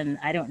it, then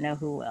I don't know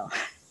who will.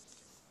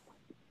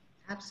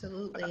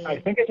 Absolutely. I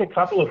think it's a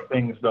couple of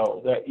things,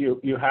 though, that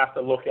you have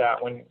to look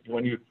at when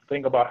you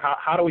think about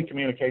how do we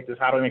communicate this,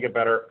 how do we make it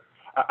better.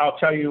 I'll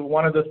tell you,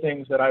 one of the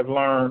things that I've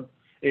learned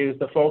is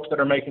the folks that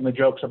are making the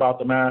jokes about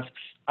the masks,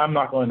 I'm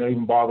not going to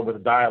even bother with a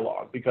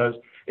dialogue because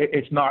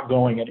it's not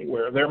going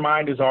anywhere. Their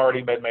mind has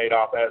already been made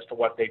up as to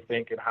what they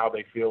think and how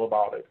they feel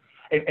about it.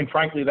 And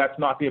frankly, that's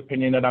not the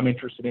opinion that I'm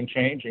interested in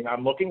changing.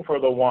 I'm looking for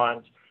the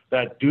ones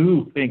that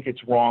do think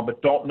it's wrong,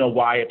 but don't know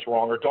why it's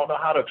wrong or don't know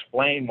how to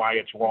explain why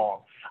it's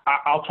wrong.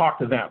 I'll talk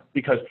to them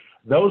because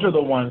those are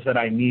the ones that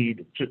I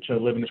need to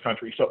live in this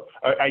country. So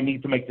I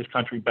need to make this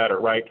country better,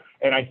 right?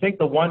 And I think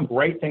the one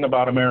great thing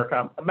about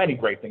America, many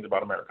great things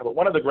about America, but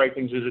one of the great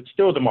things is it's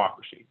still a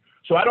democracy.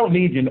 So I don't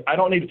need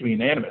it to be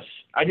unanimous.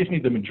 I just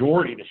need the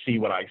majority to see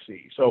what I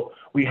see. So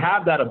we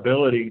have that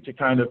ability to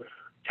kind of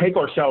take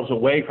ourselves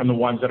away from the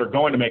ones that are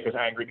going to make us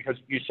angry, because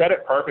you said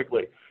it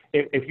perfectly.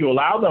 If you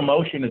allow the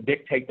emotion to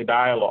dictate the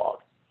dialogue,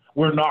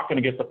 we're not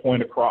going to get the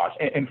point across.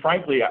 And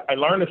frankly, I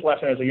learned this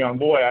lesson as a young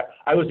boy.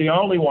 I was the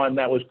only one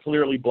that was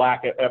clearly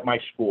black at my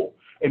school.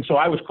 And so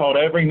I was called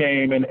every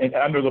name and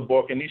under the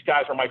book. And these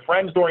guys were my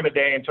friends during the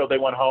day until they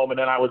went home. And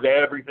then I was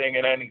everything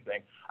and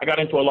anything. I got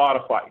into a lot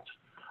of fights.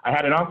 I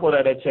had an uncle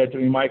that had said to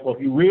me, Michael,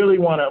 if you really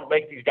want to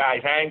make these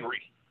guys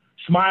angry,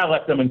 smile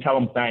at them and tell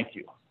them thank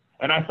you.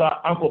 And I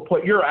thought, Uncle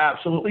Put, you're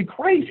absolutely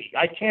crazy.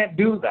 I can't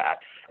do that.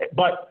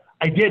 But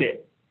I did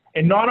it.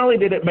 And not only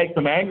did it make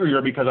them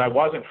angrier because I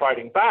wasn't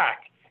fighting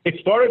back, it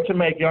started to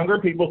make younger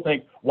people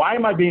think, why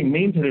am I being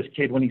mean to this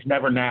kid when he's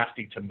never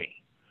nasty to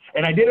me?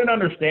 And I didn't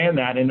understand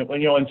that. And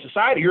you know, in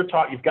society, you're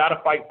taught you've got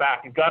to fight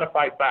back. You've got to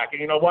fight back.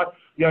 And you know what?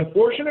 The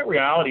unfortunate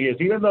reality is,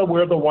 even though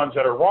we're the ones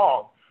that are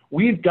wrong,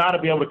 we've got to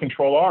be able to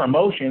control our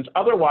emotions.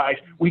 Otherwise,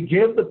 we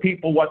give the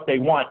people what they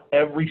want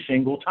every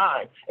single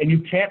time. And you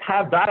can't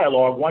have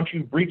dialogue once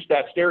you've breached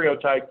that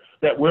stereotype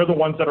that we're the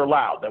ones that are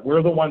loud, that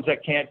we're the ones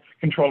that can't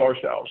control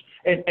ourselves.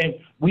 And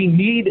we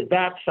need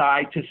that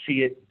side to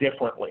see it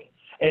differently.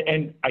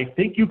 And I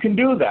think you can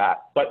do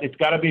that, but it's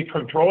got to be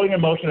controlling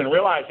emotion and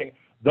realizing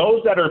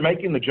those that are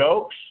making the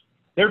jokes,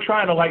 they're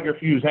trying to light your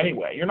fuse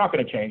anyway. You're not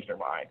going to change their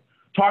mind.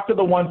 Talk to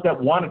the ones that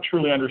want to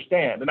truly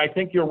understand. And I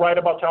think you're right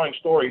about telling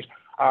stories.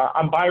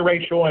 I'm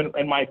biracial,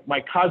 and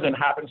my cousin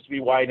happens to be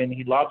white, and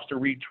he loves to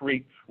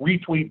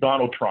retweet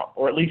Donald Trump,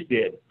 or at least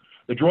did.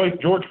 The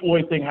George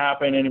Floyd thing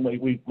happened, and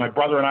my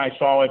brother and I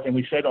saw it, and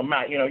we said, "Oh,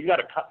 Matt, you know, you got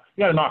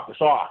to knock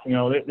this off. You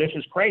know, this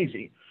is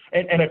crazy."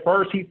 And at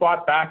first he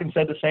fought back and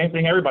said the same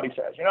thing everybody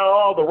says. You know,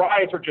 oh, the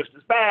riots are just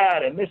as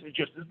bad, and this is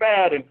just as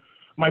bad. And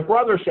my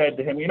brother said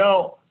to him, you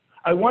know,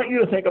 I want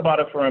you to think about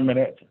it for a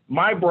minute.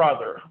 My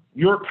brother,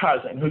 your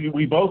cousin, who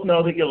we both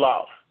know that you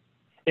love,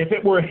 if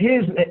it were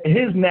his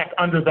neck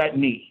under that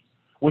knee,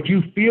 would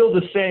you feel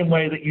the same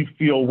way that you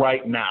feel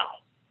right now?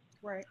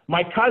 Right.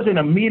 My cousin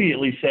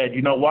immediately said,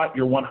 you know what,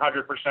 you're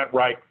 100%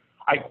 right.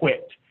 I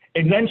quit.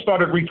 And then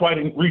started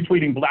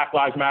retweeting Black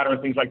Lives Matter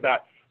and things like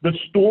that. The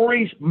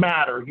stories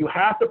matter. You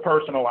have to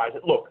personalize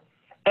it. Look,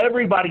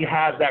 everybody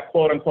has that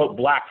quote unquote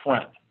black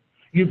friend.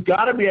 You've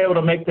got to be able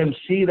to make them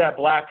see that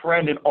black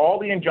friend and all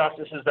the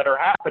injustices that are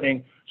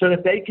happening so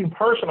that they can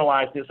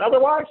personalize this.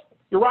 Otherwise,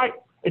 you're right,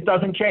 it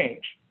doesn't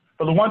change.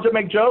 For the ones that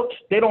make jokes,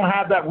 they don't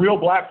have that real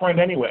black friend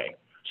anyway.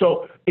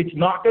 So it's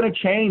not going to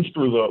change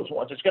through those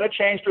ones. It's going to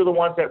change through the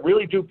ones that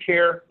really do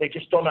care. They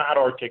just don't know how to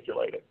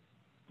articulate it.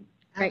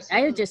 Right.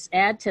 I would just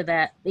add to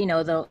that, you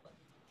know, though,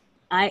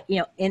 I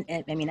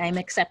mean, I'm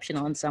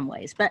exceptional in some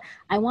ways, but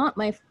I want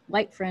my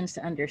white friends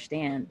to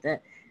understand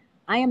that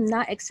I am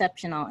not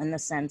exceptional in the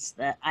sense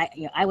that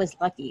I was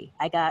lucky.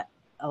 I got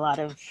a lot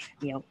of,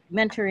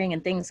 mentoring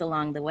and things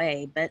along the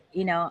way, but,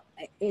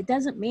 it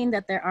doesn't mean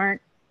that there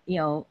aren't,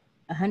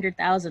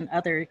 100,000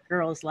 other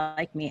girls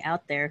like me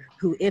out there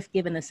who, if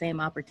given the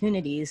same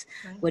opportunities,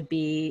 right, would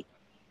be,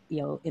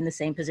 in the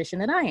same position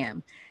that I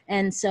am.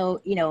 And so,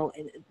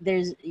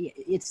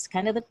 it's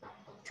kind of the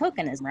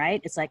tokenism,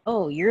 right? It's like,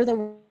 oh, you're the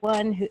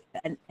one who,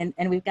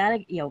 and we've got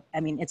to,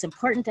 it's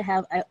important to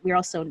have, we're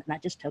also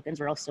not just tokens,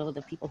 we're also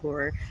the people who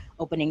are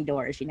opening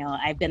doors.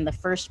 I've been the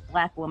first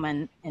Black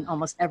woman in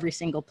almost every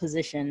single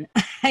position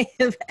I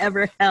have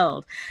ever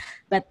held,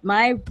 but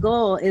my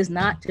goal is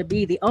not to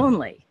be the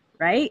only,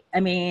 right? I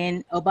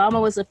mean,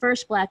 Obama was the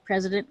first Black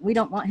president. We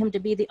don't want him to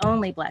be the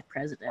only Black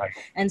president. Right.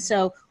 And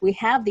so we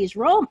have these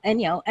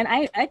and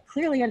I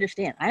clearly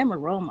understand I am a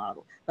role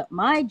model, but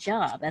my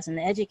job as an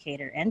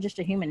educator and just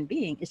a human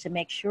being is to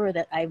make sure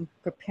that I'm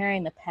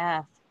preparing the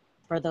path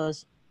for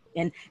those.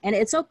 And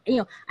it's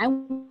okay, I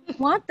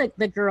want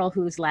the girl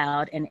who's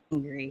loud and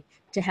angry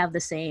to have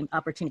the same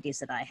opportunities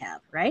that I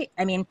have, right?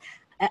 I mean,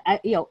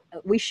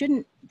 we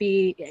shouldn't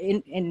be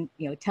in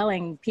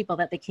telling people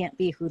that they can't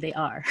be who they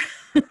are.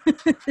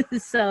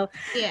 So,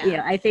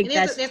 I think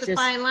there's a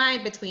fine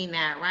line between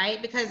that, right?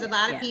 Because a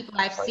lot of people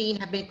I've seen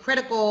have been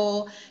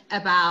critical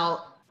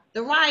about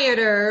the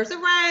rioters. The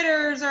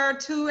rioters are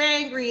too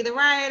angry. The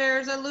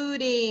rioters are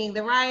looting.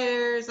 The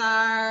rioters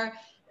are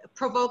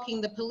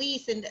provoking the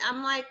police. And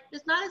I'm like,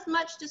 there's not as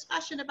much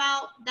discussion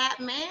about that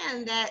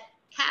man that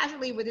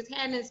casually with his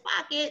hand in his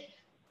pocket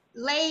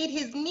laid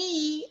his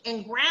knee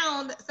and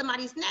ground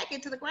somebody's neck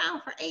into the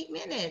ground for 8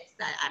 minutes.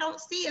 I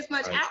don't see as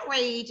much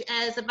outrage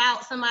as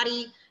about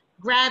somebody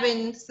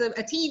grabbing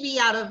a TV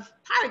out of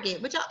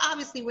Target, which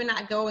obviously we're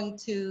not going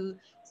to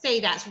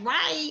say that's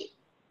right,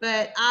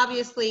 but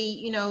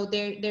obviously,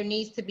 there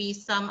needs to be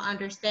some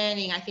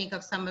understanding, I think,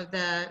 of some of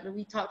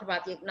we talked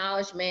about the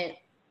acknowledgement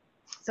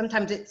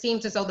sometimes it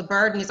seems as though the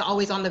burden is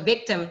always on the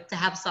victim to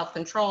have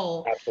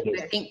self-control.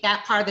 Absolutely. I think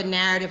that part of the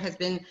narrative has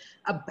been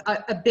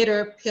a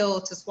bitter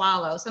pill to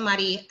swallow.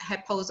 Somebody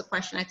had posed a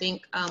question, I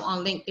think,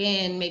 on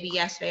LinkedIn, maybe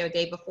yesterday or the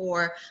day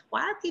before.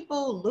 Why are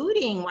people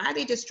looting? Why are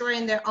they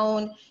destroying their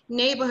own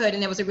neighborhood?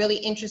 And there was a really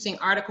interesting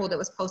article that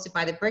was posted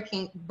by the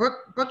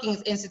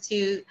Brookings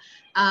Institute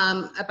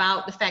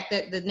about the fact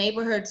that the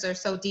neighborhoods are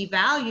so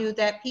devalued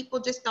that people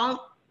just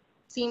don't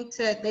seem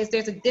to,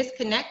 there's a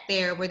disconnect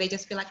there where they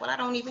just feel like, well, I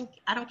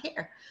don't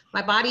care.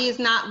 My body is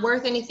not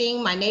worth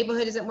anything. My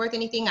neighborhood isn't worth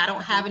anything. I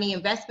don't have any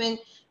investment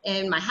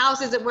and my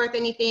house isn't worth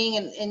anything.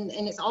 And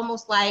it's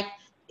almost like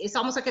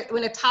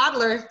when a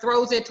toddler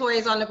throws their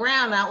toys on the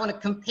ground. I don't want to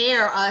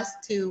compare us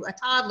to a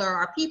toddler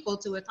or people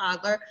to a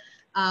toddler.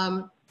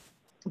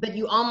 But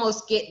you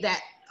almost get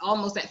that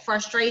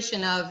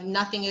frustration of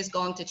nothing is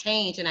going to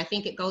change. And I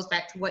think it goes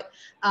back to what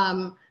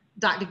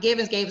Dr.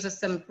 Givens gave us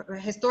some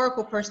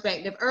historical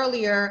perspective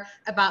earlier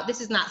about this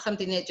is not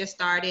something that just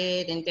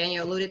started, and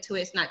Daniel alluded to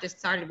it, it's not just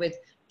started with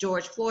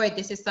George Floyd.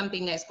 This is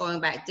something that's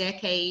going back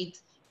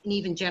decades and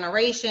even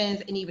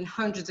generations and even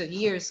hundreds of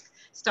years,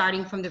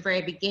 starting from the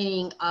very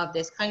beginning of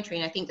this country.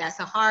 And I think that's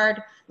a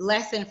hard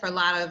lesson for a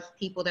lot of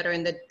people that are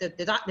in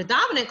the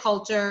dominant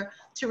culture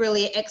to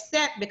really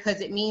accept, because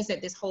it means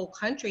that this whole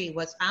country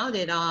was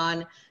founded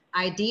on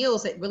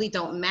ideals that really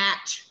don't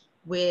match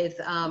with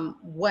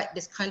what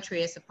this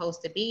country is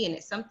supposed to be. And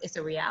it's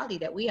a reality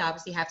that we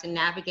obviously have to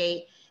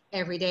navigate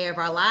every day of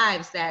our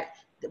lives, that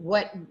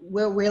where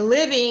we're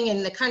living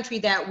in the country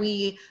that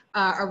we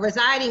are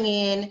residing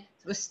in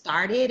was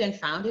started and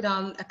founded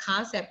on a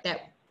concept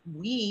that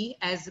we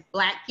as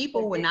Black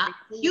people were not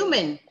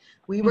human.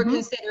 We were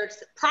considered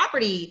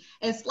property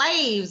and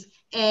slaves,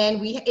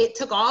 and it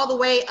took all the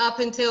way up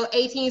until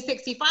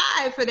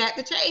 1865 for that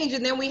to change.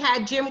 And then we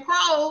had Jim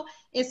Crow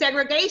and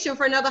segregation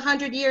for another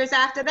 100 years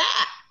after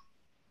that.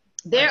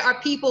 There are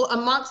people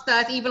amongst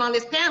us, even on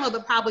this panel,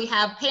 that probably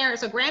have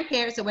parents or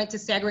grandparents that went to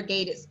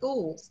segregated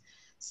schools.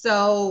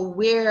 So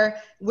we're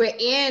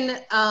in,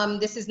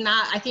 this is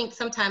not, I think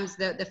sometimes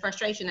the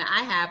frustration that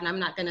I have, and I'm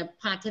not gonna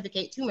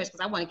pontificate too much because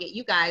I wanna get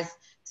you guys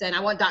to, and I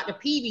want Dr.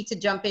 Peavy to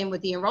jump in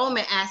with the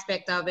enrollment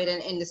aspect of it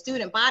and the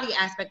student body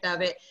aspect of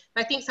it.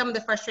 But I think some of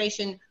the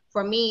frustration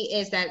for me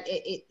is that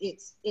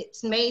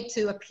it's made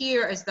to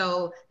appear as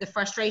though the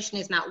frustration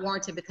is not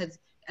warranted because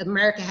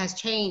America has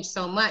changed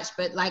so much.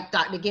 But like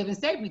Dr. Gibbons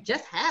said, we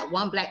just had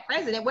one Black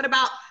president. What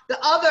about the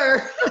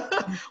other?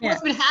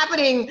 What's been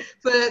happening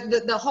for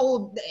the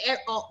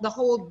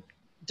whole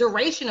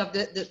duration of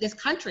this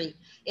country?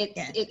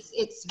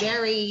 It's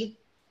very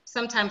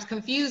sometimes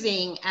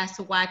confusing as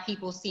to why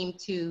people seem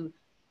to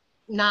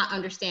not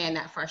understand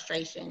that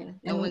frustration.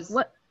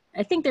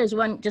 I think there's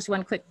just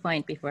one quick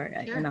point before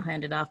and I'll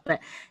hand it off.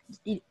 But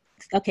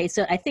okay,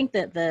 so I think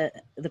that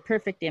the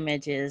perfect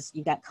image is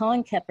you got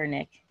Colin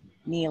Kaepernick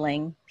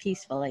kneeling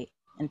peacefully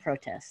in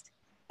protest,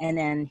 and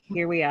then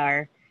here we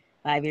are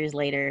 5 years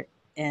later,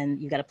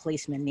 and you got a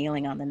policeman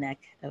kneeling on the neck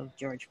of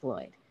George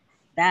Floyd.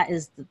 That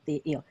is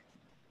the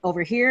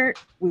over here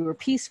we were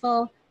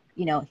peaceful.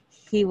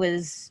 He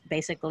was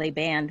basically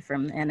banned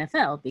from the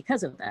NFL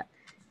because of that.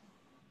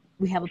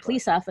 We have a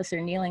police officer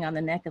kneeling on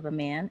the neck of a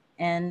man,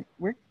 and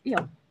we're,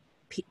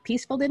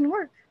 peaceful didn't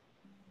work.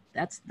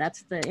 That's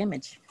the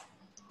image.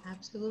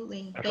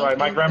 Absolutely. That's right.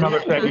 My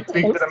grandmother said, "You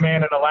speak to the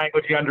man in a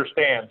language he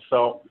understands."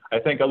 So I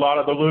think a lot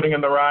of the looting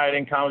and the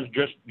rioting comes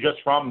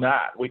just from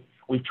that.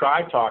 We've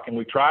tried talking,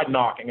 we tried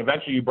knocking.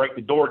 Eventually, you break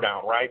the door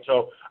down, right?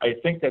 So I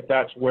think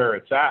that's where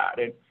it's at.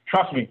 And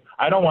trust me,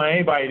 I don't want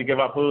anybody to give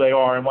up who they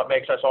are and what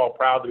makes us all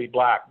proud to be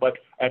Black. But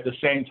at the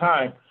same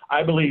time,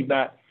 I believe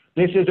that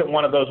this isn't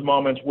one of those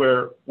moments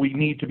where we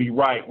need to be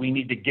right. We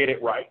need to get it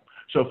right.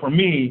 So for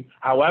me,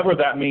 however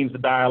that means the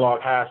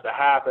dialogue has to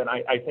happen,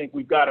 I think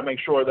we've got to make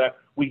sure that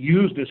we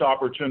use this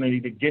opportunity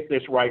to get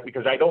this right,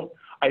 because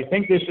I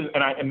think this is,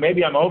 and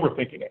maybe I'm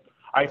overthinking it.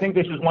 I think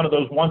this is one of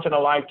those once in a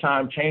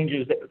lifetime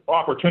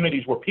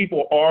opportunities where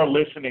people are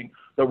listening.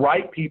 The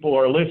right people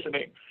are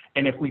listening.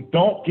 And if we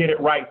don't get it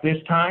right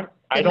this time,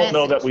 I don't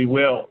know that we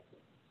will.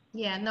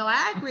 Yeah, no,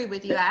 I agree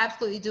with you. I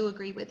absolutely do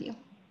agree with you.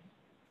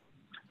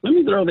 Let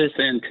me throw this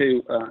in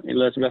too,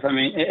 Elizabeth. I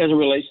mean, as it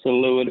relates to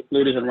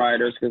looters and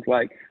rioters,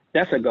 because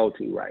that's a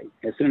go-to, right?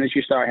 As soon as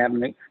you start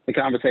having the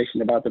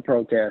conversation about the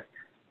protest,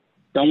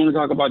 don't want to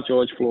talk about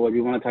George Floyd.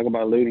 You want to talk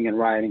about looting and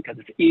rioting because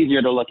it's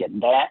easier to look at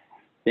that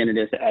than it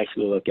is to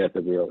actually look at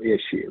the real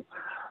issue.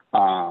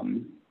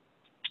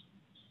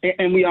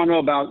 And we all know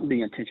about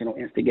the intentional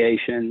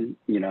instigation,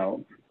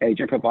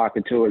 agent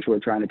provocateurs who are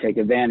trying to take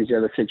advantage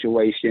of the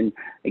situation,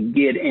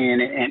 get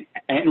in,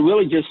 and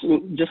really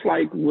just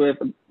like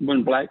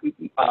when Black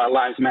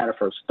Lives Matter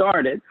first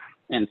started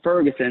in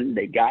Ferguson,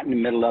 they got in the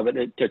middle of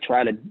it to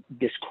try to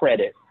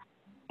discredit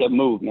the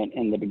movement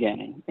in the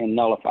beginning and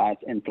nullify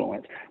its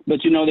influence. But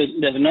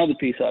there's another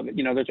piece of it.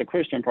 There's a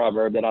Christian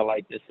proverb that I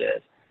like that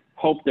says,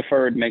 "Hope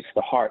deferred makes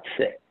the heart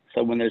sick."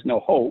 So when there's no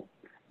hope,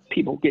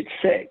 people get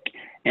sick.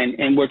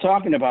 And we're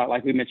talking about,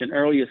 like we mentioned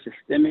earlier,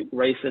 systemic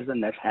racism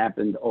that's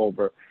happened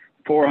over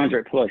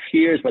 400 plus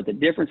years, but the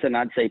difference, and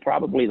I'd say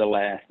probably the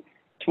last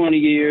 20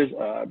 years,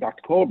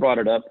 Dr. Cole brought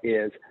it up,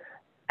 is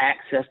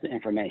access to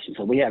information.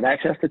 So we have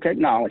access to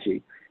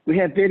technology, we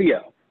have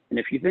video. And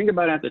if you think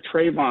about it, after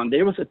Trayvon,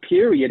 there was a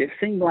period, it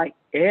seemed like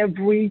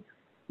every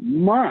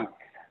month,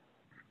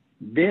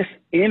 this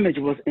image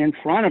was in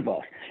front of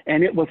us,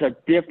 and it was a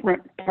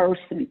different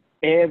person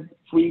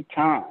every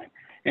time.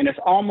 And it's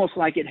almost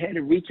like it had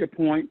to reach a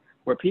point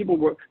where people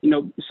were,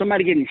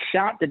 somebody getting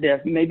shot to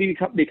death, maybe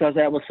because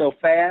that was so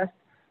fast,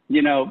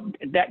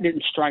 that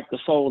didn't strike the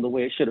soul the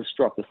way it should have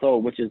struck the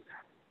soul, which is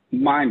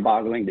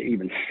mind-boggling to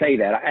even say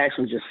that. I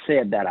actually just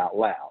said that out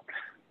loud.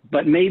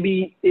 But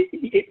maybe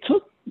it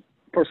took,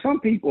 for some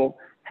people,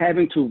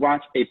 having to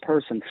watch a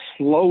person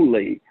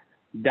slowly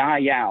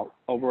die out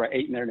over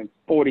an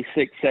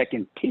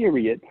 846-second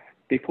period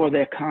before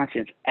their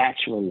conscience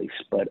actually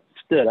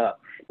stood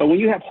up. But when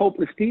you have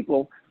hopeless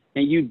people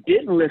and you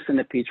didn't listen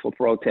to peaceful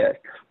protest,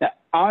 now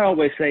I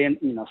always say, and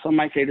some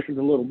might say this is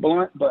a little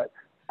blunt, but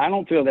I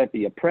don't feel that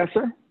the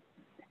oppressor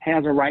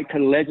has a right to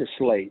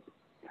legislate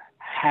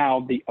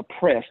how the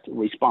oppressed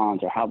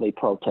responds or how they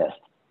protest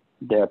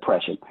their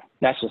oppression.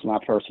 That's just my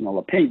personal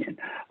opinion.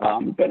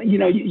 But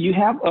you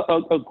have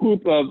a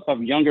group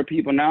of younger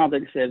people now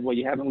that says, well,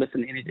 you haven't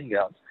listened to anything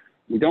else.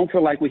 We don't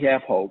feel like we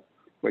have hope.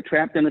 We're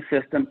trapped in the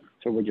system,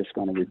 so we're just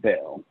going to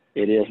rebel.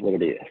 It is what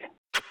it is.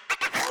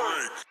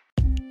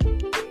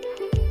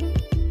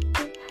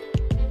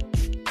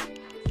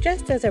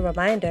 Just as a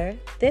reminder,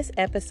 this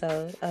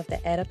episode of the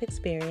EdUp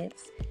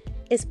Experience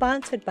is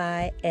sponsored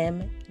by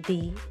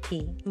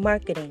MDT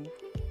Marketing.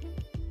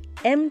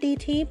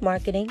 MDT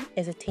Marketing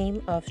is a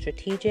team of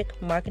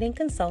strategic marketing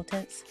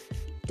consultants,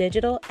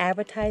 digital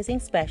advertising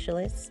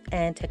specialists,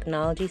 and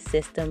technology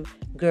system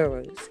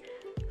gurus,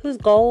 whose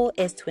goal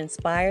is to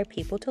inspire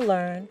people to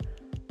learn,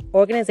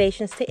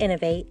 organizations to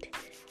innovate,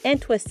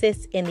 and to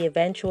assist in the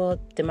eventual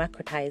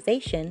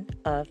democratization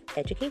of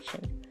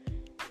education.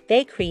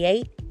 They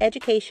create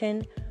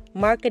education,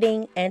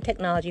 marketing, and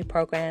technology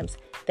programs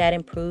that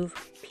improve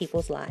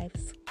people's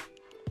lives.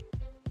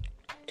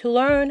 To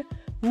learn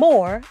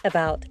more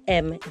about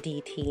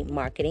MDT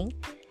Marketing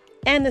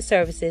and the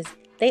services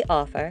they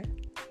offer,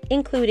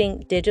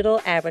 including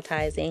digital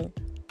advertising,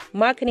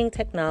 marketing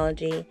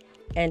technology,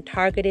 and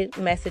targeted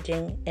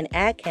messaging and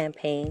ad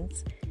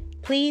campaigns,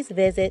 please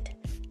visit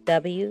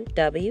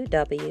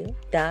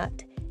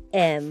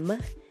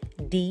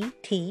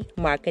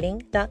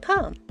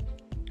www.mdtmarketing.com.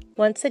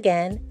 Once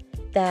again,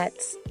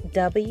 that's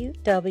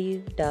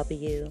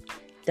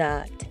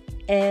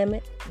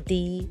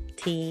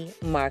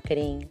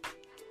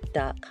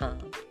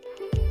www.mdtmarketing.com.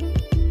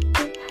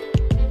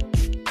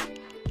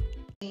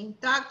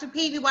 Dr.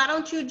 Peavy, why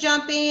don't you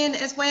jump in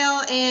as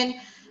well and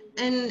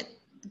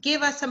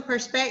give us some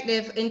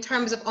perspective in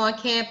terms of on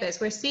campus.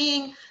 We're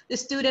seeing the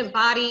student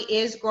body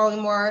is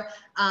growing more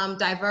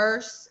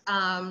diverse.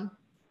 Don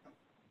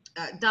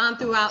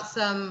threw out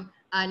some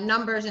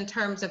numbers in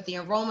terms of the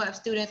enrollment of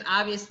students,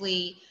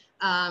 obviously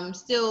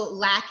still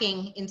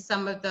lacking in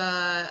some of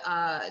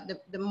the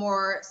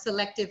more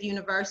selective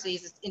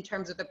universities in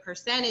terms of the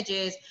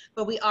percentages,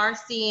 but we are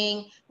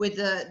seeing with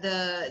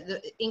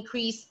the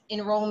increased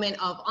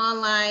enrollment of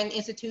online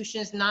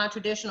institutions,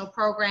 non-traditional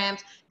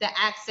programs, the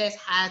access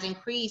has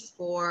increased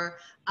for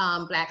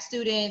Black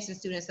students and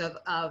students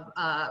of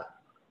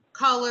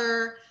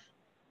color.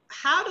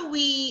 How do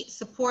we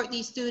support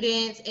these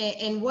students,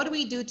 and what do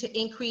we do to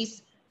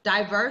increase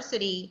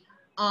diversity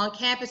on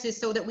campuses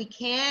so that we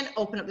can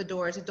open up the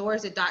doors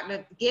that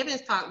Dr.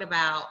 Givens talked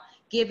about,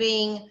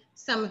 giving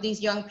some of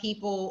these young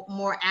people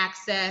more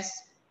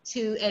access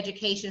to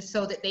education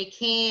so that they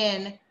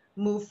can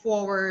move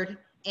forward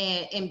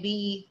and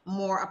be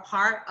more a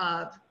part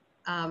of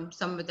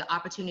some of the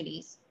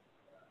opportunities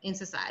in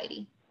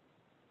society?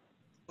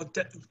 Well,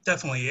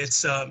 definitely,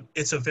 it's a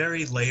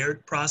very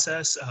layered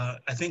process.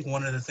 I think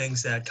one of the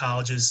things that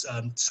colleges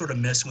sort of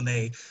miss when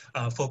they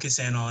focus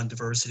in on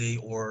diversity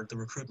or the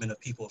recruitment of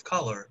people of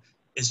color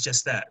is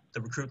just that, the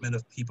recruitment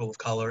of people of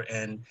color,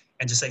 and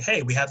just say,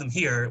 hey, we have them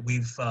here,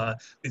 we've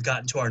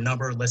gotten to our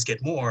number, let's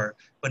get more,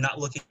 but not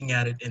looking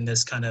at it in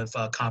this kind of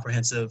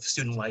comprehensive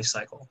student life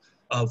cycle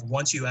of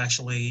once you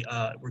actually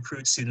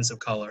recruit students of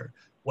color,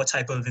 what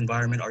type of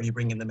environment are you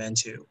bringing them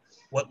into?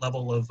 What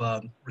level of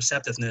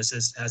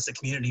receptiveness has the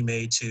community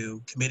made to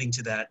committing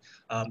to that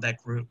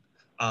group?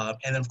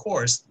 And of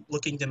course,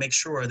 looking to make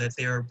sure that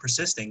they're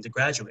persisting to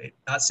graduate,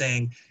 not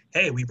saying,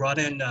 hey, we brought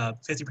in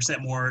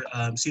 50% more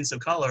students of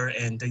color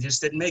and they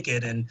just didn't make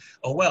it, and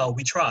oh well,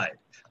 we tried.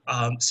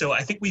 So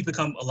I think we've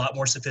become a lot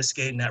more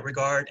sophisticated in that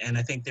regard, and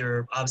I think there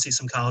are obviously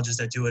some colleges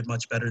that do it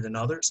much better than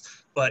others,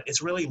 but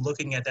it's really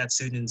looking at that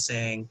student and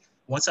saying,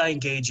 once I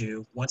engage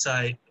you, once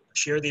I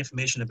share the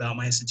information about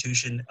my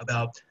institution,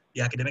 about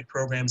the academic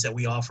programs that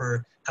we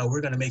offer, how we're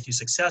going to make you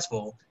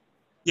successful.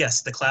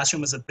 Yes, the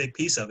classroom is a big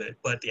piece of it,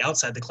 but the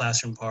outside the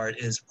classroom part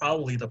is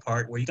probably the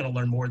part where you're going to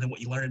learn more than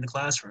what you learned in the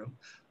classroom.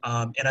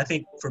 And I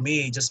think for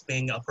me, just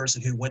being a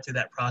person who went through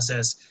that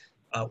process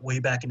way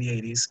back in the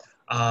 80s,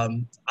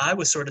 I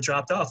was sort of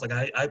dropped off. Like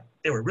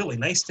they were really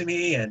nice to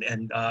me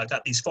and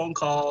got these phone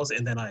calls,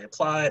 and then I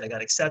applied, I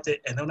got accepted.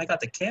 And then when I got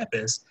to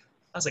campus,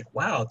 I was like,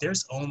 wow,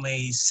 there's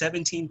only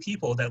 17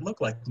 people that look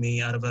like me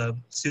out of a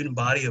student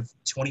body of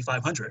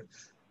 2,500.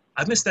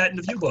 I missed that in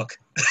the view book.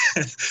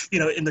 You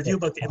know, in the view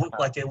book, it looked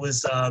like it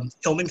was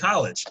Hillman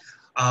College.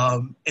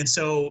 And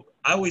so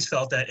I always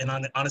felt that,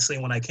 and honestly,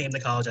 when I came to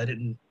college, I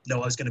didn't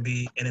know I was going to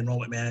be in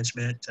enrollment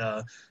management,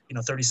 you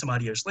know, 30 some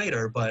odd years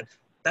later, but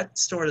that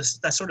sort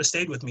of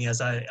stayed with me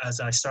as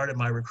I started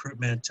my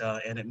recruitment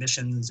and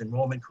admissions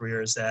enrollment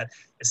careers, that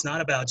it's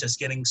not about just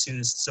getting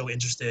students so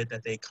interested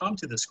that they come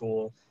to the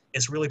school.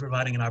 It's really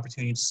providing an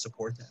opportunity to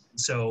support them.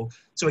 So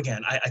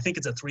again, I think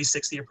it's a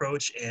 360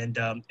 approach. And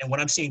what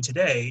I'm seeing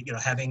today, you know,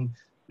 having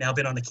now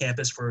been on the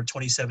campus for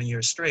 27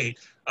 years straight,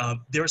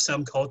 there are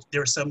some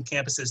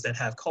campuses that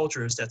have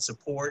cultures that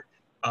support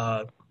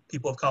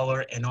people of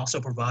color and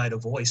also provide a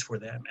voice for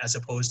them, as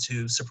opposed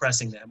to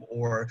suppressing them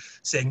or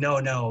saying,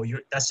 no,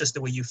 that's just the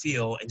way you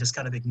feel, and just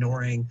kind of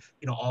ignoring,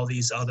 you know, all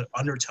these other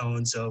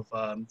undertones of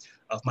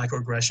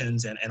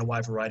microaggressions and a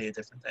wide variety of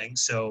different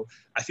things. So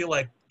I feel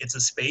like it's a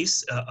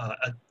space,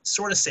 a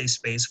sort of safe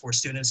space for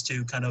students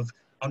to kind of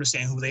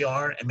understand who they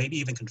are and maybe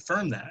even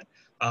confirm that.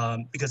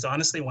 Because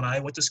honestly, when I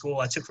went to school,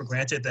 I took for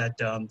granted that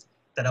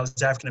that I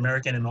was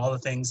African-American, and all the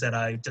things that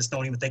I just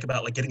don't even think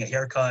about, like getting a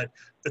haircut,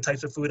 the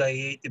types of food I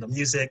eat, you know,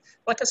 music,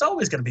 like it's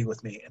always going to be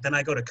with me. And then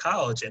I go to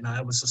college and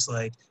I was just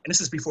like, and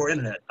this is before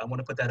internet, I want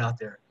to put that out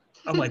there.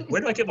 I'm like,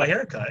 where do I get my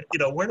haircut? You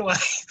know, where do I?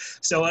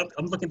 So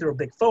I'm looking through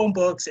big phone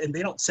books, and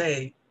they don't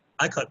say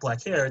I cut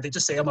black hair. They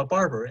just say I'm a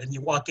barber. And you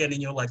walk in and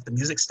you're like, the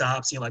music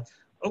stops and you're like,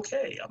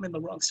 okay, I'm in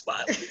the wrong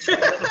spot. Let me try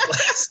another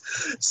place.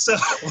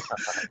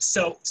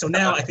 So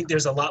now I think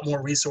there's a lot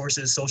more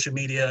resources, social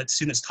media,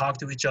 students talk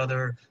to each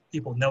other,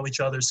 people know each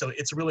other. So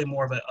it's really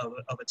more of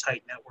a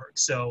tight network.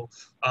 So,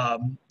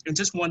 and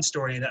just one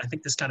story, and I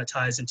think this kind of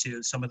ties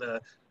into some of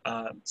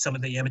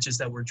the images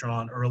that were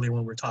drawn earlier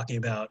when we were talking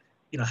about,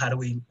 you know, how do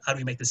we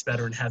make this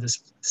better and have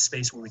this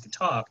space where we can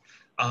talk.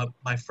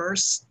 My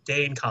first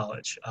day in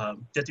college,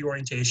 did the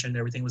orientation,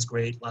 everything was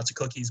great, lots of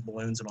cookies,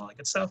 balloons, and all that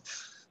good stuff.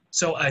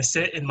 So I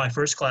sit in my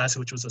first class,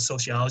 which was a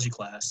sociology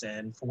class,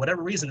 and for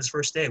whatever reason, this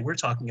first day, we're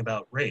talking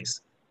about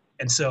race.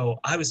 And so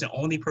I was the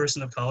only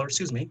person of color,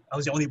 I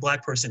was the only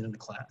black person in the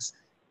class.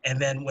 And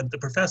then when the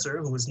professor,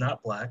 who was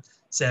not black,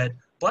 said,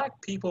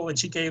 black people, and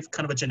she gave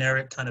kind of a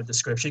generic kind of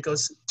description, she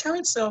goes,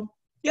 Terrence, do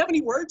you have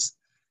any words?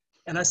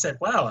 And I said,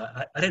 wow,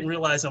 I didn't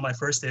realize on my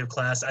first day of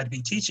class I'd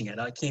be teaching it.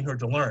 I came here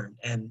to learn.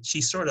 And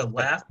she sort of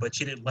laughed, but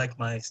she didn't like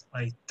my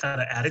kind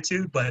of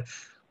attitude. But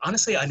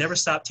honestly, I never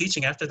stopped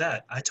teaching after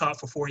that. I taught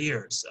for 4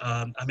 years.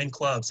 I'm in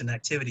clubs and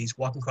activities,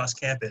 walking across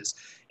campus,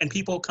 and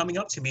people coming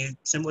up to me,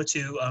 similar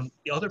to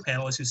the other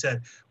panelists who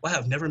said, wow,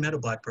 I've never met a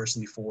black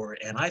person before.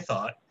 And I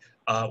thought,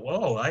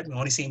 whoa, I've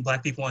only seen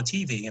black people on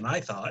TV. And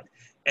I thought,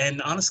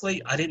 and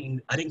honestly, I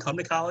didn't come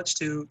to college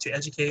to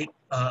educate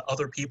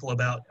other people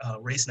about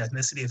race and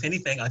ethnicity. If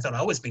anything, I thought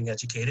I was being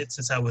educated,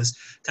 since I was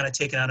kind of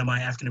taken out of my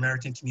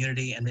African-American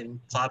community and then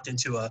plopped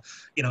into a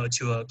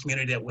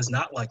community that was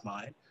not like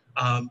mine.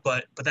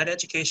 But that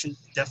education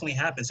definitely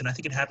happens, and I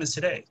think it happens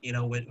today. You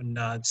know, when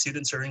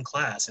students are in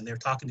class and they're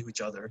talking to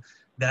each other,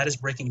 that is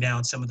breaking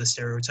down some of the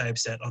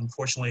stereotypes that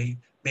unfortunately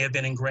may have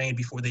been ingrained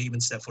before they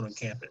even step foot on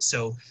campus.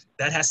 So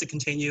that has to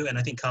continue, and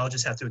I think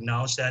colleges have to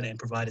acknowledge that and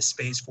provide a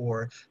space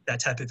for that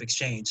type of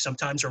exchange.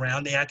 Sometimes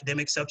around the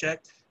academic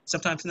subject,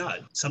 sometimes not.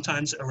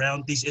 Sometimes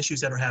around these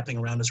issues that are happening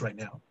around us right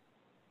now.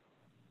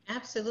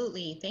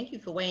 Absolutely. Thank you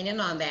for weighing in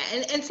on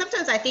that. And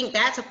sometimes I think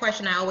that's a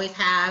question I always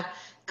have,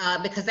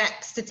 because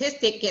that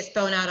statistic gets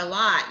thrown out a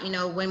lot. You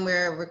know, when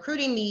we're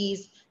recruiting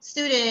these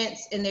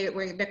students and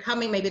they're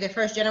coming, maybe they're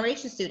first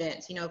generation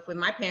students, you know, for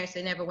my parents,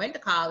 they never went to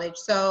college.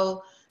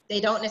 So they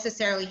don't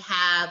necessarily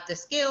have the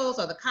skills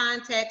or the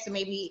context, or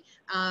maybe,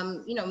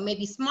 you know,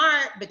 maybe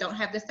smart, but don't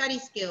have the study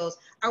skills.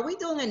 Are we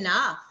doing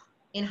enough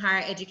in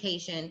higher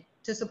education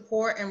to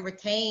support and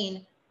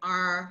retain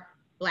our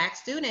Black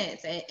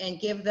students and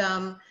give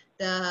them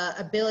the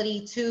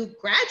ability to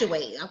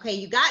graduate? Okay,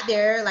 you got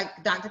there,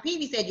 like Dr.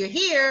 Peavy said, you're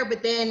here,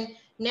 but then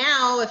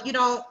now if you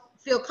don't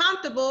feel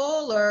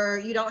comfortable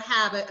or you don't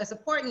have a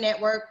support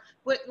network,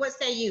 what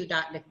say you,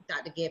 Dr.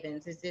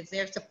 Gibbons? Is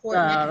there support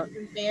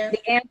mechanisms there?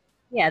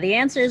 The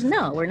answer is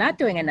no. We're not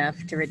doing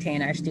enough to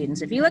retain our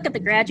students. If you look at the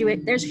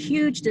graduate, there's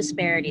huge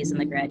disparities in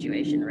the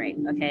graduation rate,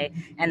 okay?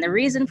 And the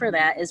reason for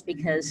that is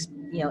because,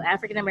 you know,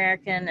 African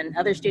American and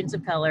other students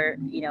of color,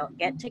 you know,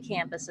 get to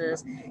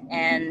campuses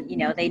and, you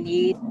know, they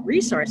need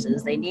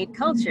resources, they need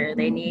culture,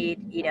 they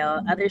need, you know,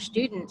 other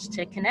students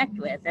to connect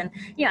with. And,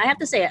 you know, I have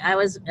to say, I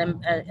was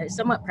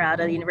somewhat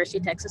proud of the University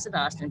of Texas at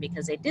Austin,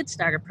 because they did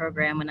start a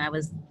program when I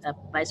was a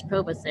vice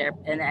provost there,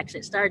 and actually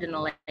it started in the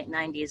late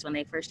 90s when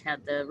they first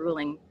had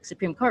the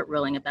Supreme Court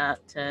ruling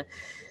about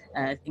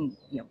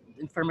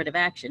affirmative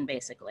action,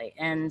 basically.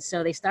 And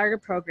so they started a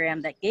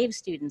program that gave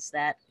students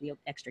that, you know,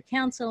 extra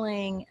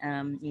counseling,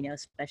 you know,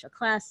 special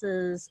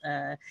classes,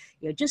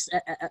 you know, just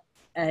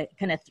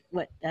kind of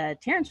what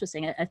Terrence was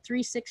saying, a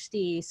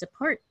 360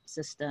 support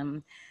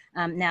system.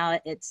 Now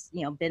it's,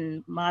 you know,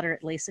 been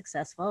moderately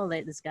successful.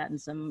 It's gotten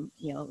some,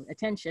 you know,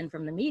 attention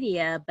from the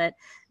media, but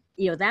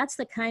you know, that's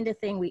the kind of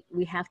thing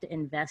we have to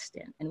invest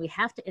in, and we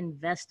have to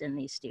invest in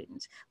these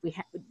students. We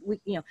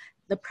you know,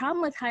 the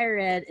problem with higher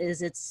ed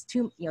is it's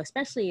too, you know,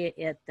 especially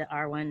at the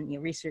R1, you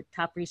know,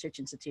 top research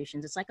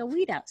institutions, it's like a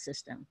weed out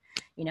system.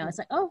 You know, it's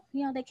like, oh,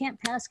 you know, they can't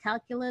pass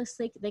calculus,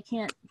 they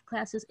can't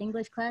classes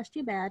English class,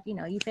 too bad, you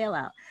know, you fail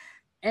out.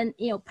 And,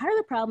 you know, part of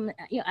the problem,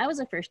 you know, I was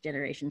a first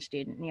generation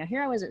student, you know,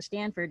 here I was at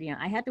Stanford, you know,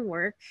 I had to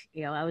work,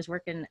 you know, I was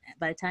working,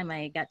 by the time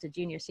I got to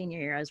junior, senior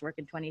year, I was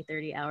working 20,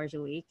 30 hours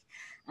a week.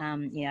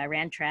 You know, I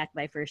ran track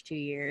my first 2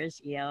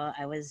 years, you know,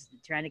 I was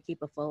trying to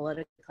keep a full load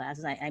of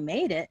classes. I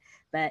made it,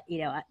 but, you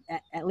know,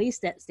 at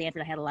least at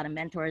Stanford, I had a lot of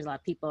mentors, a lot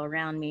of people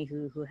around me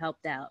who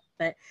helped out.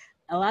 But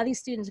a lot of these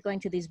students going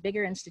to these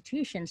bigger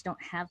institutions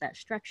don't have that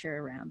structure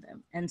around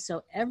them. And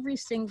so every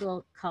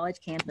single college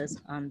campus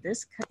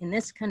in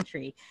this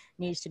country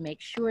needs to make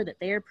sure that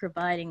they are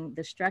providing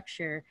the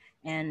structure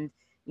and,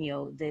 you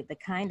know, the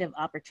kind of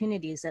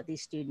opportunities that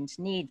these students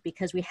need,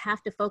 because we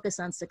have to focus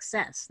on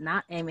success.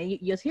 Not, I mean,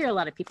 you'll hear a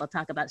lot of people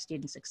talk about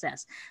student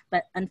success,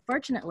 but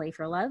unfortunately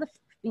for a lot of the,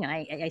 you know,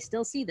 I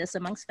still see this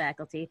amongst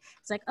faculty.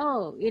 It's like,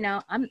 oh, you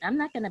know, I'm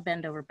not going to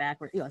bend over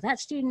backward. You know, that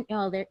student,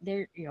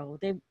 you know,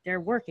 they're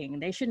working.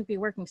 They shouldn't be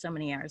working so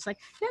many hours. Like,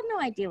 you have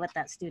no idea what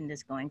that student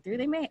is going through.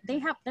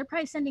 They're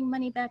probably sending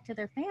money back to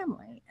their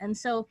family. And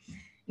so,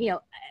 you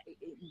know,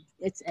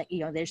 it's, you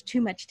know, there's too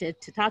much to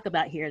talk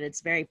about here.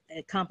 That's very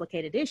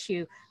complicated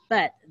issue.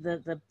 But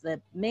the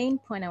main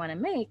point I want to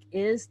make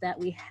is that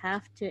we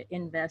have to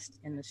invest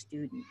in the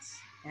students,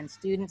 and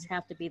students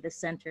have to be the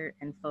center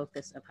and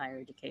focus of higher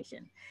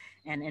education.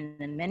 And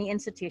in many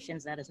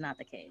institutions, that is not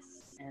the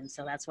case. And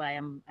so that's why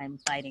I'm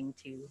fighting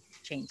to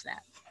change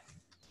that.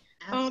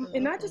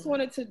 And I just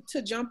wanted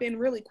to jump in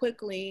really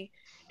quickly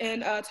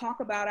and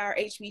talk about our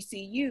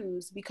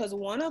HBCUs, because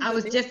I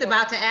was just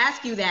about to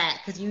ask you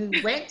that, because you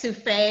went to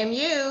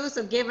FAMU,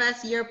 so give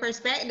us your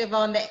perspective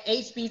on the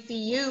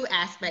HBCU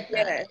aspect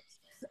of it.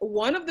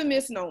 One of the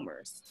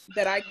misnomers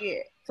that I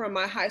get from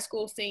my high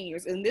school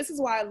seniors, and this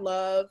is why I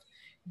love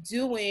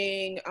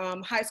doing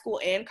high school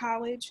and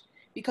college,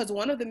 because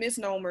one of the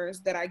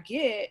misnomers that I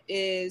get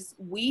is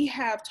we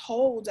have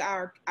told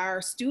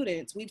our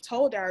students, we've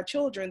told our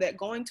children that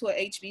going to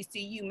a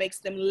HBCU makes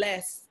them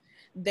less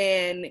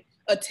than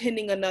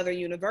attending another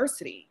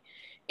university.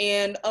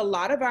 And a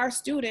lot of our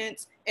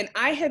students, and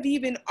I have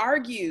even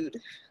argued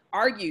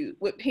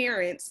with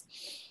parents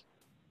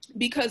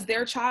because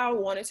their child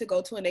wanted to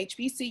go to an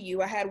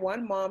HBCU. I had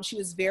one mom, she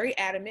was very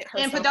adamant.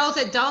 And for those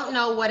that don't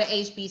know what an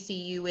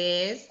HBCU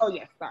is. Oh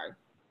yeah, sorry.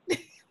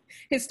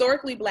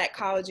 Historically Black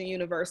college and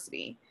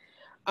university.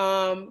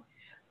 I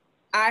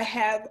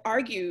have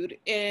argued,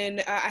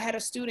 and I had a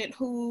student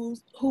who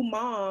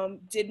mom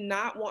did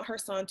not want her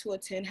son to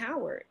attend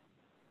Howard.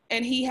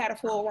 And he had a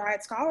full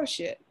ride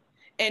scholarship,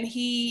 and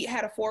he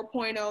had a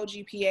 4.0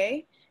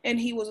 GPA, and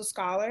he was a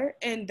scholar,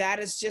 and that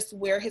is just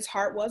where his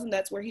heart was, and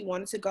that's where he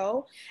wanted to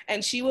go.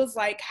 And she was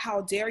like,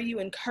 how dare you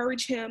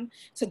encourage him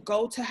to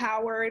go to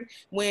Howard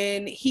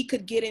when he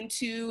could get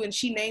into, and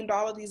she named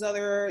all of these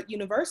other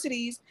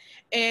universities.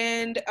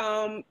 And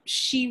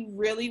she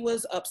really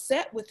was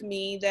upset with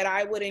me that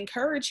I would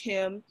encourage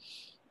him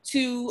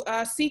to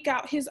seek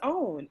out his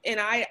own. And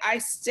I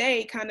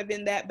stay kind of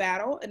in that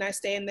battle, and I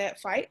stay in that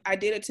fight. I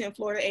did attend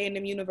Florida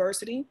A&M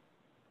University.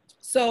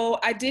 So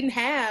I didn't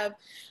have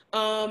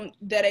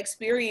that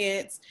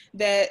experience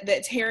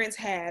that Terrence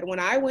had. When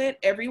I went,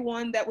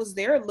 everyone that was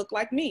there looked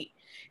like me.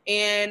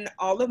 And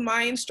all of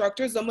my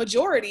instructors, the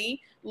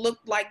majority,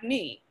 looked like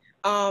me.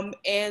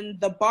 And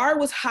the bar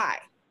was high.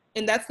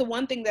 And that's the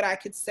one thing that I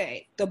could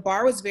say. The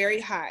bar was very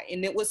high,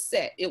 and it was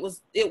set. It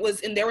was,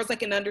 and there was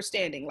like an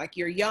understanding, like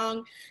you're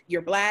young,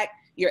 you're Black,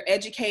 you're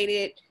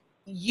educated,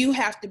 you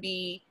have to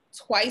be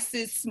twice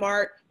as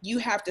smart, you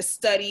have to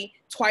study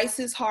twice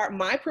as hard.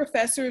 My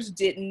professors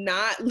did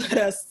not let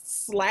us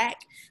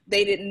slack.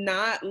 They did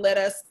not let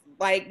us,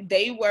 like,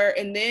 they were,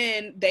 and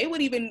then they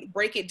would even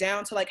break it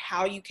down to like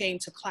how you came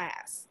to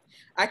class.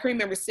 I can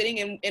remember sitting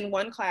in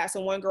one class,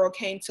 and one girl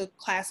came to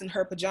class in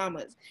her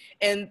pajamas,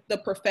 and the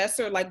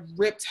professor like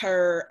ripped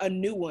her a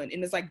new one.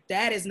 And it's like,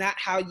 that is not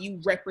how you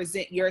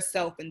represent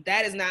yourself. And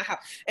that is not how,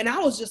 and I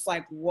was just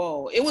like,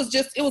 whoa. It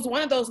was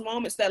one of those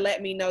moments that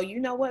let me know, you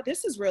know what,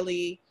 this is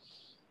really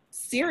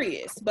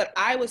serious. But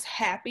I was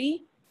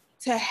happy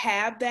to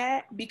have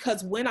that,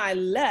 because when I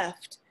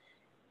left,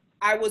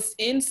 I was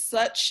in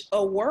such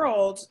a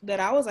world that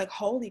I was like,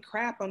 holy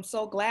crap, I'm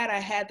so glad I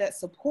had that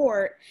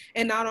support.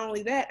 And not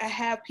only that, I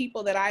have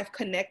people that I've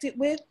connected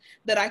with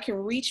that I can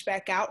reach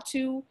back out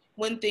to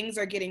when things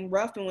are getting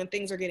rough, and when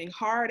things are getting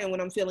hard, and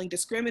when I'm feeling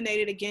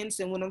discriminated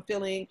against, and when I'm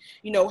feeling,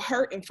 you know,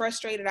 hurt and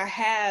frustrated. I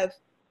have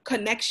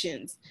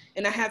connections,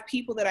 and I have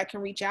people that I can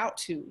reach out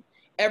to.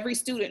 Every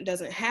student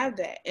doesn't have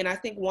that. And I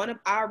think one of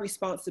our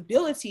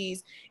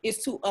responsibilities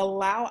is to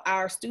allow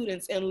our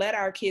students and let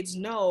our kids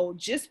know,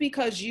 just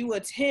because you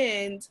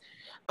attend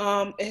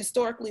a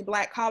historically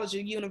Black college or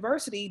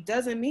university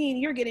doesn't mean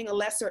you're getting a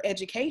lesser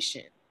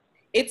education.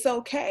 It's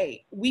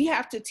okay. We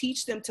have to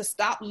teach them to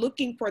stop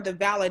looking for the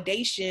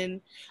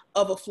validation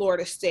of a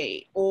Florida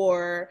State,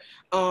 or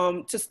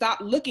to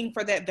stop looking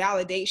for that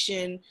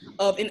validation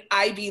of an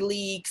Ivy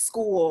League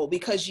school.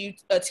 Because you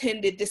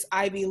attended this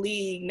Ivy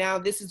League, now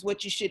this is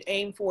what you should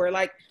aim for.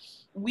 Like,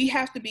 we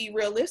have to be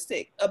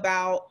realistic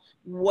about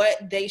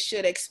what they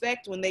should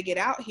expect when they get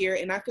out here.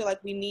 And I feel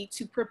like we need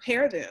to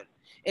prepare them.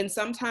 And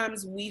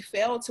sometimes we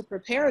fail to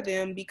prepare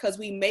them because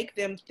we make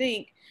them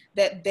think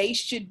that they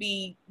should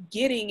be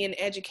getting an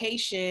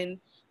education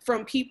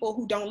from people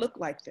who don't look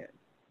like them.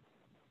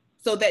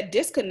 So that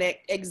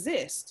disconnect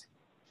exists.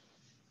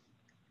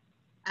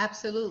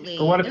 Absolutely.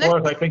 For what it's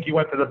worth, I think you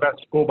went to the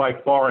best school by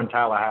far in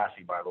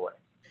Tallahassee, by the way.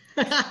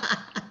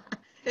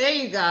 There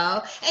you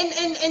go.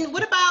 And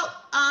what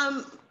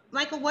about,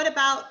 Michael, what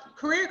about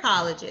career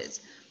colleges?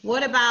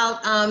 What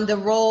about the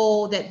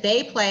role that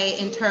they play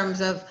in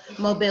terms of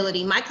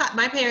mobility? My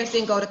parents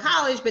didn't go to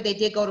college, but they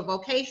did go to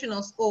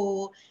vocational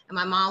school. And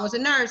my mom was a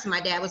nurse and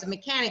my dad was a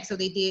mechanic, so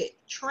they did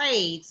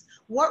trades.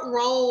 What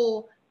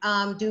role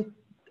do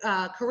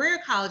career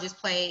colleges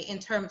play in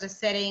terms of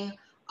setting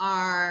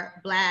our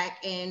Black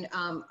and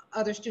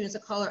other students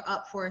of color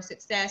up for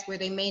success where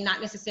they may not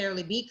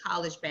necessarily be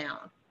college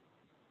bound?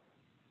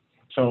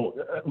 So,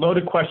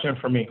 loaded question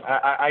for me.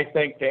 I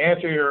think, to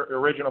answer your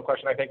original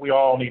question, I think we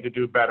all need to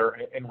do better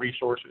in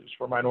resources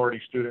for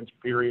minority students,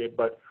 period.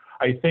 But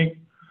I think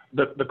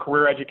the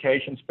career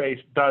education space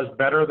does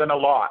better than a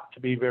lot, to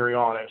be very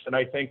honest. And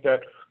I think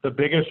that the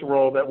biggest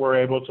role that we're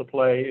able to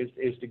play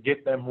is to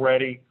get them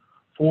ready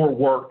for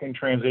work and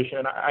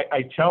transition.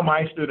 I tell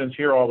my students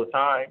here all the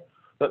time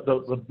that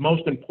the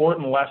most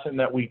important lesson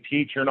that we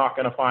teach, you're not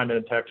going to find in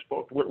a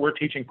textbook. We're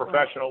teaching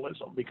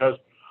professionalism, because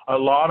a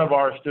lot of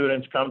our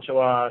students come to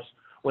us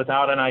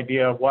without an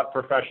idea of what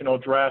professional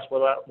dress,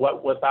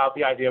 without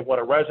the idea of what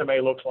a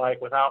resume looks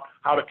like, without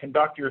how to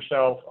conduct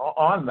yourself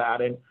on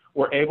that. And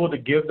we're able to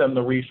give them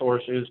the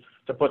resources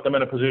to put them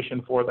in a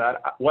position for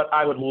that. What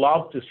I would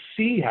love to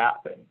see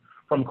happen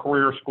from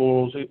career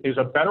schools is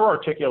a better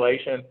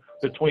articulation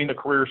between the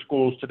career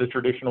schools to the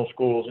traditional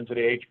schools and to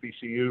the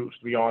HBCUs,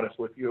 to be honest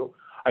with you.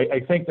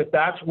 I think that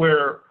that's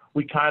where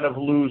we kind of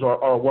lose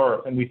our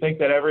worth. And we think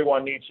that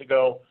everyone needs to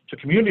go to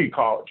community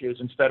colleges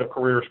instead of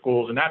career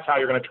schools, and that's how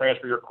you're going to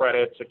transfer your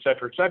credits, et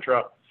cetera, et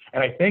cetera.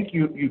 And I think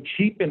you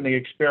cheapen the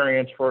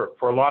experience for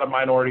a lot of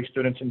minority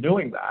students in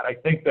doing that. I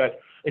think that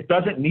it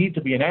doesn't need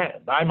to be an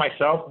end. I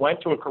myself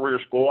went to a career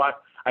school.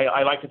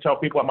 I like to tell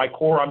people at my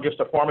core, I'm just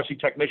a pharmacy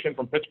technician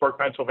from Pittsburgh,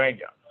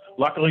 Pennsylvania.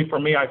 Luckily for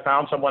me, I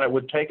found someone that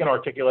would take an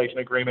articulation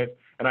agreement,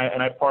 and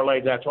I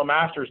parlayed that to a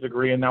master's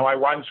degree, and now I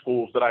run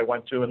schools that I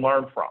went to and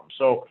learned from.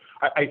 So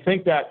I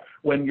think that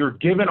when you're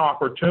given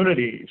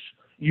opportunities,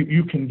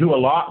 you can do a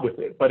lot with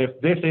it. But if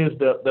this is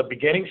the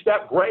beginning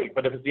step, great.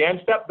 But if it's the end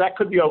step, that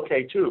could be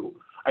okay too.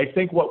 I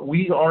think what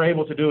we are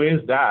able to do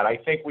is that. I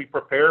think we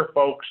prepare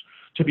folks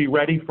to be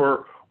ready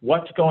for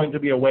what's going to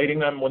be awaiting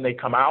them when they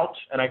come out.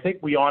 And I think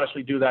we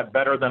honestly do that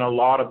better than a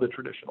lot of the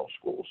traditional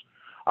schools.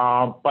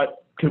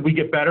 But could we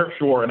get better?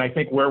 Sure. And I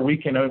think where we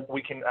can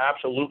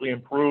absolutely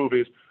improve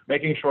is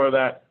making sure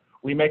that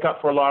we make up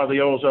for a lot of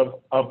the O's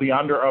of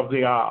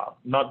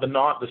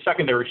the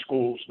secondary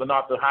schools,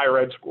 not the higher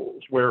ed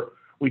schools, where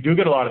we do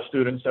get a lot of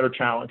students that are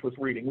challenged with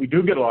reading. We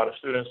do get a lot of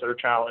students that are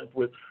challenged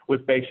with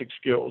basic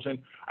skills. And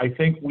I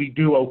think we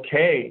do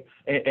okay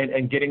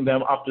in getting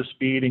them up to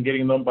speed and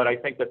getting them, but I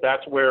think that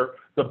that's where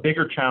the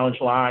bigger challenge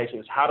lies,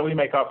 is how do we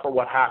make up for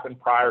what happened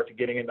prior to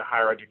getting into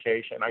higher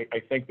education? I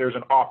think there's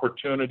an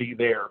opportunity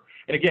there.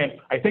 And again,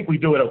 I think we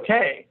do it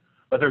okay,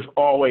 but there's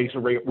always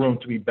room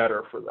to be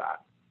better for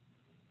that.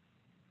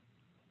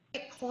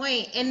 Great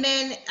point. And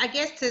then I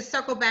guess to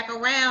circle back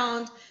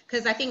around,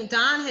 because I think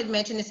Don had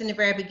mentioned this in the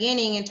very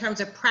beginning in terms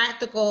of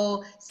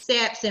practical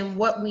steps and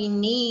what we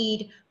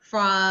need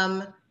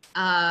from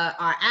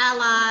our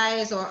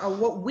allies or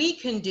what we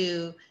can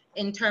do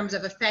in terms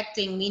of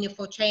affecting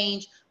meaningful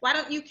change. Why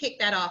don't you kick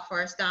that off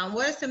first, Don?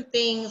 What are some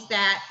things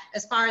that,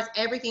 as far as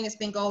everything that's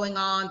been going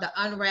on, the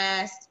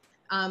unrest,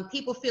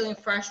 people feeling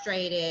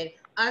frustrated,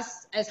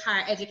 us as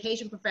higher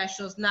education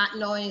professionals not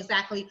knowing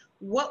exactly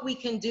what we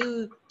can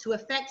do to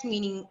affect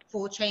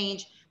meaningful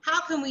change,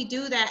 how can we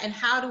do that, and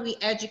how do we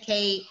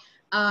educate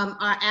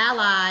our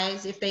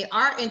allies, if they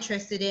are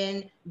interested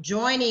in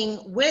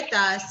joining with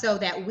us, so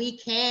that we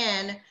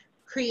can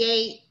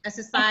create a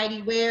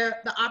society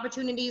where the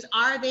opportunities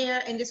are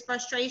there and this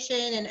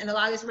frustration and a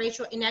lot of this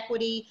racial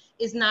inequity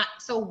is not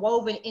so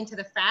woven into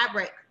the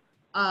fabric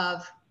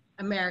of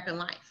American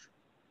life?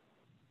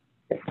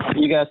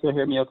 You guys still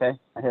hear me okay?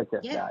 I had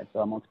this guy, so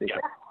I'm on speaker.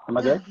 Am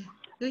I good?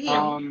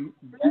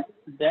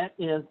 That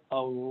is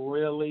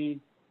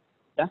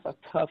that's a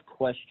tough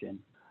question.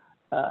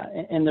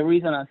 And the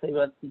reason I say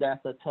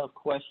that's a tough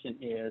question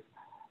is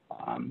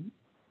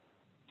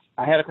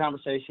I had a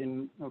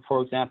conversation,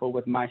 for example,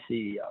 with my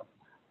CEO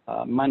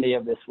Monday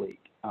of this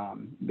week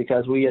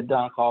because we had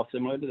done a call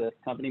similar to this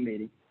company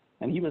meeting,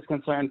 and he was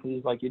concerned because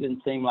he's like, you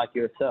didn't seem like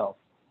yourself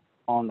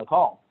on the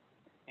call.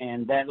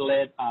 And that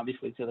led,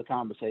 obviously, to the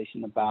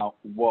conversation about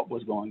what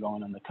was going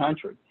on in the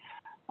country.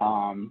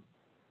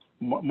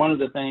 One of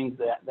the things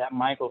that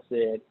Michael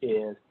said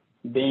is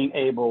being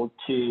able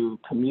to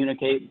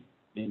communicate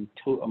being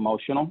too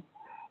emotional.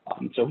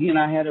 So he and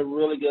I had a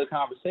really good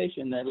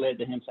conversation that led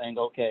to him saying,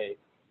 okay,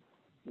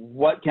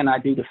 what can I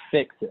do to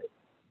fix it?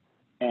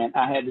 And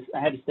I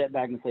had to step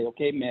back and say,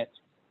 okay, Mitch,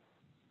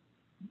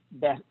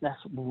 that's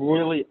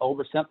really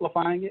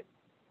oversimplifying it,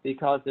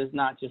 because there's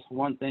not just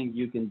one thing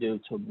you can do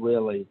to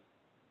really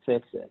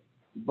fix it.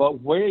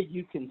 But where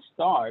you can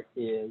start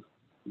is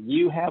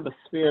you have a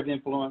sphere of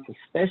influence,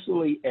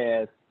 especially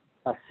as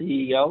a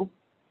CEO,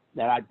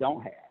 that I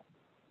don't have.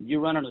 You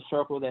run in a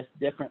circle that's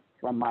different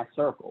from my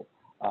circle.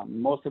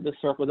 Most of the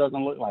circle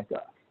doesn't look like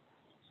us.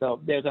 So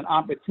there's an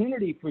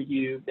opportunity for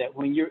you that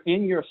when you're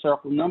in your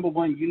circle, number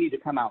one, you need to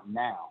come out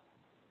now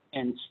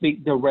and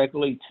speak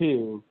directly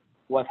to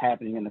what's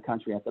happening in the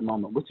country at the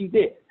moment, which you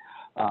did.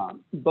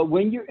 But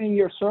when you're in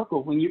your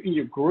circle, when you're in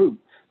your group,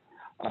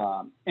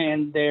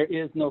 and there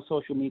is no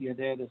social media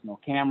there's no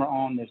camera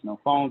on, there's no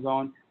phones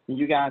on, and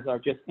you guys are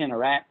just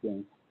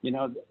interacting. You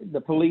know,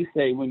 the police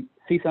say, when you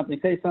see something,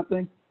 say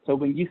something. So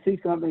when you see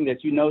something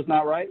that you know is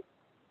not right,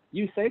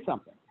 you say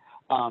something.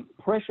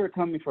 Pressure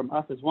coming from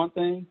us is one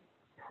thing.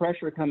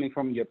 Pressure coming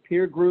from your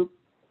peer group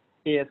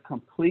is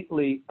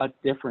completely a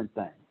different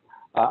thing.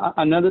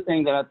 Another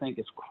thing that I think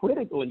is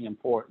critically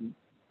important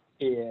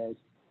is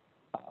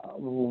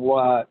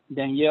what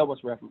Danielle was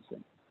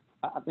referencing.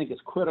 I think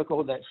it's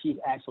critical that she's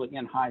actually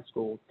in high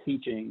school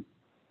teaching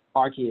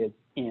our kids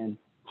in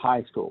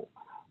high school.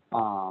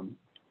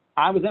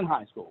 I was in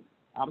high school.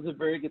 I was a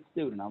very good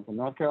student. I was a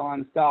North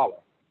Carolina scholar.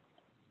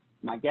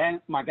 My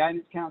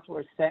guidance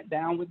counselor sat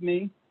down with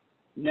me,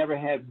 never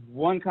had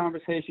one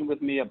conversation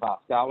with me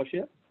about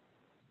scholarship.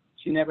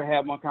 She never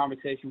had one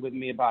conversation with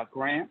me about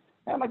grants.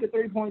 I had like a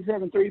 3.7,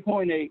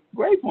 3.8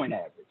 grade point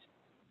average.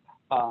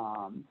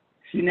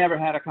 She never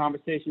had a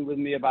conversation with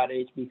me about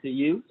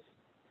HBCUs.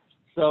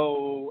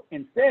 So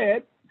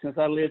instead, since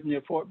I lived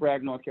near Fort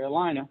Bragg, North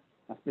Carolina,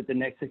 I spent the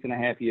next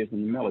 6.5 years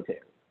in the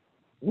military,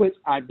 which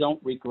I don't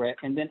regret.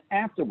 And then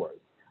afterwards,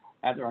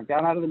 after I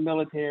got out of the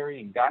military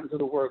and got into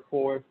the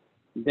workforce,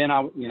 then I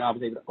was able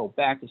to go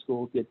back to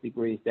school, get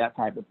degrees, that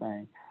type of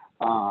thing.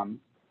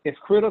 It's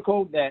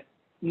critical that,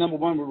 number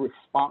one, we're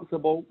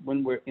responsible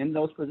when we're in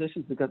those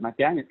positions, because my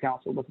guidance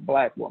counselor was a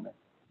Black woman,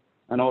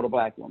 an older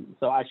Black woman.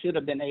 So I should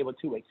have been able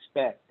to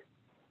expect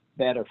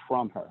better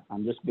from her.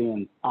 I'm just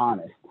being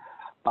honest.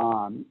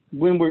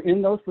 When we're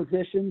in those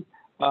positions,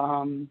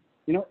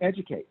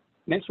 educate.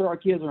 Make sure our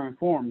kids are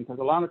informed, because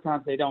a lot of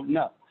times they don't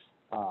know.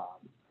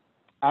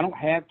 I don't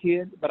have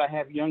kids, but I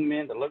have young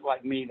men that look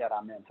like me that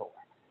I mentor.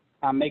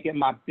 I make it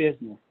my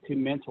business to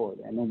mentor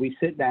them. And we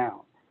sit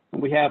down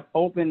and we have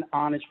open,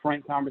 honest,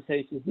 frank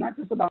conversations, not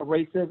just about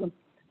racism,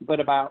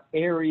 but about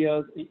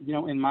areas,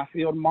 in my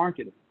field,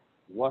 marketing.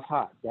 What's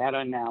hot? Data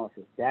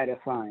analysis, data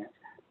science.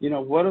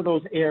 What are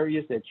those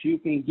areas that you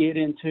can get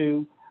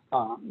into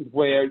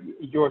where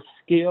your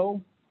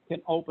skill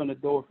can open a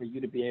door for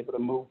you to be able to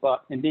move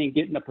up and then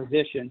get in a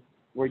position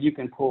where you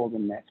can pull the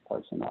next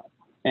person up.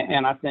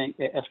 And I think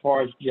as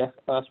far as just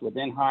us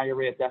within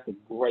higher ed, that's a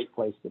great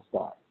place to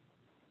start.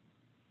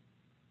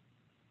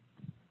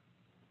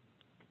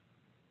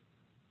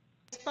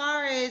 As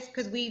far as,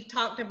 because we've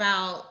talked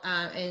about,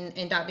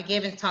 and Dr.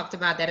 Gibbons talked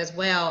about that as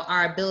well,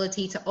 our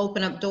ability to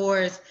open up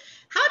doors.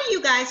 How do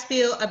you guys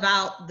feel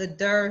about the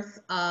dearth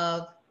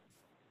of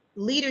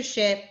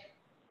leadership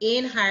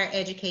in higher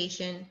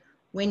education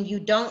when you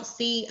don't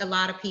see a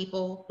lot of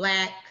people,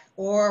 Black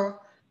or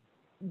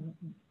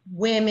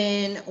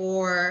women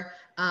or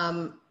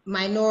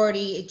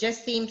minority? It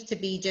just seems to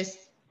be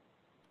just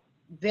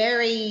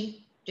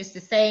the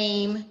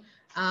same,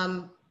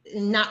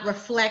 not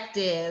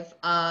reflective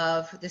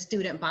of the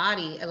student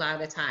body a lot of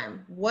the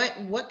time.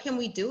 What can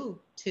we do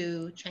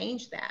to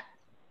change that?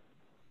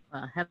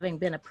 Having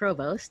been a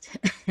provost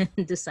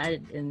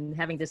and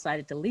having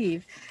decided to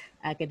leave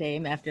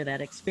academe after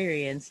that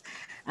experience,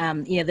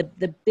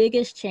 the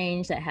biggest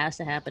change that has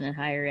to happen in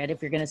higher ed,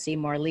 if you're going to see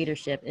more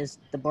leadership, is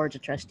the boards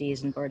of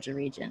trustees and boards of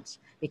regents,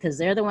 because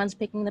they're the ones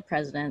picking the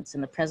presidents,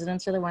 and the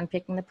presidents are the one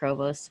picking the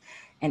provosts.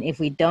 And if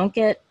we don't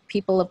get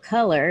people of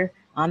color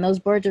on those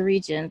boards of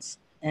regents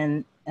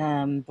and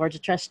boards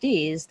of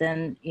trustees,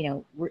 then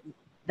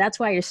that's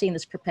why you're seeing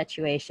this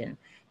perpetuation.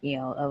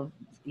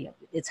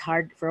 It's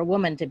hard for a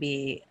woman to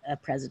be a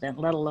president,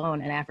 let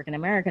alone an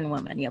African-American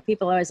woman.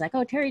 People are always like,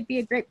 oh, Terry'd be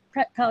a great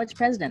college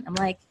president. I'm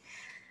like,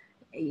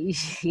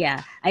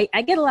 yeah,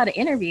 I get a lot of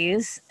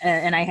interviews,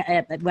 and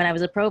when I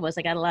was a provost,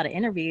 I got a lot of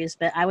interviews,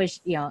 but I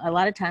was, a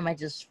lot of time I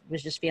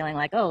was just feeling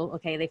like, oh,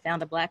 okay, they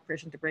found a Black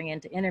person to bring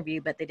in to interview,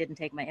 but they didn't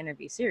take my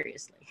interview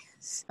seriously.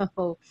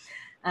 So,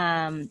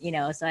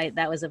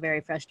 that was a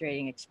very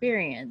frustrating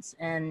experience.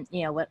 And,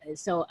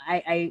 so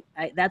I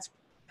that's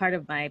part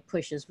of my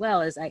push as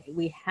well is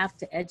we have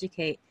to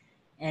educate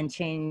and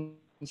change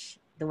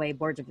the way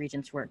boards of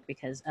regents work,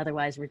 because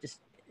otherwise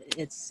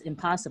it's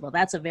impossible.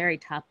 That's a very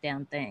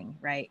top-down thing,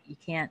 right? You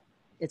can't,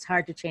 it's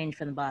hard to change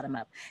from the bottom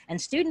up. And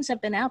students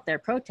have been out there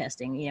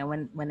protesting, you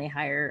know, when they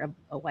hire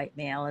a white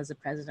male as a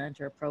president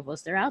or a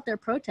provost, they're out there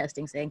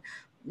protesting saying,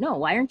 no,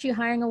 why aren't you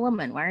hiring a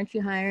woman? Why aren't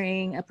you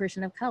hiring a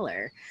person of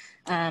color?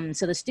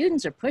 So the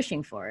students are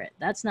pushing for it.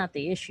 That's not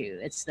the issue.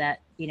 It's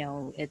that, you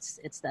know, it's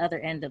the other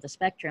end of the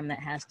spectrum that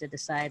has to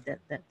decide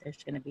that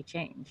there's going to be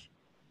change.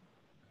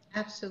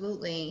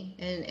 Absolutely.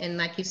 And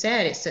like you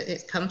said,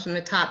 it comes from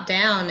the top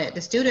down. That the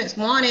students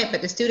want it,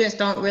 but the students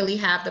don't really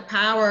have the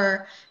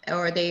power,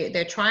 or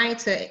they're trying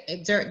to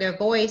exert their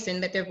voice and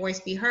let their voice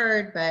be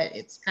heard, but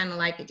it's kind of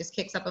like it just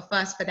kicks up a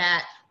fuss for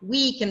that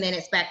week, and then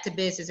it's back to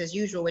business as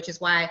usual, which is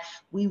why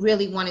we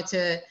really wanted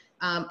to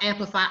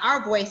amplify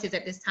our voices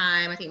at this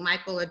time. I think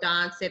Michael or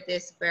Don said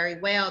this very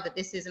well, that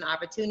this is an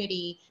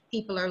opportunity.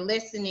 People are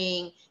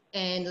listening,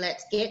 and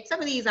let's get some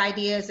of these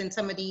ideas and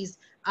some of these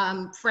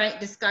frank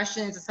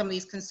discussions and some of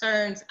these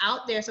concerns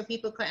out there so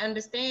people can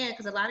understand,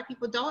 because a lot of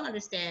people don't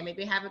understand.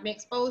 Maybe they haven't been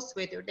exposed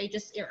to it, or they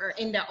just are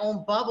in their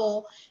own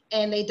bubble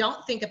and they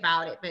don't think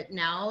about it. But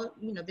now,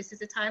 you know, this is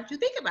the time to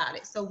think about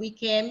it so we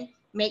can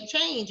make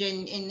change.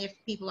 And if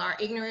people are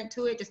ignorant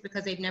to it just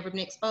because they've never been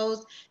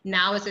exposed,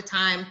 now is the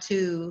time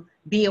to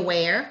be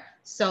aware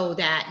so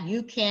that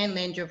you can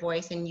lend your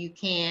voice and you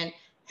can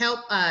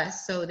help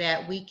us so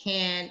that we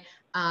can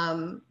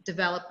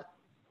develop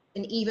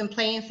an even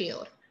playing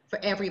field for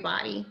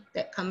everybody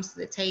that comes to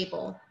the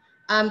table.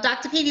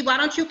 Dr. Peavy, why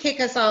don't you kick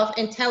us off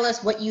and tell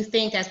us what you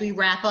think as we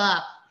wrap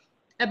up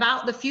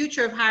about the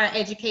future of higher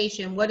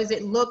education? What does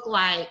it look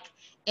like,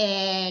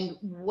 and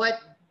what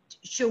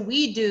should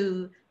we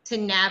do to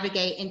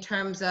navigate in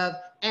terms of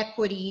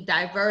equity,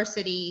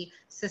 diversity,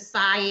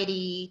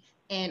 society,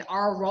 and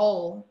our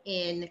role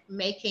in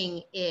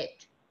making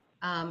it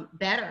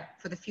better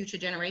for the future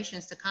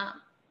generations to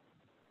come?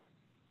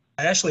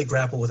 I actually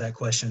grapple with that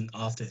question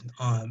often,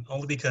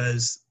 only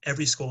because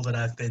every school that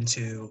I've been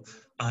to,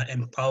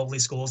 and probably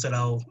schools that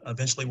I'll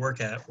eventually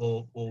work at,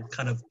 will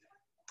kind of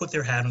put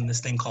their hat on this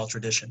thing called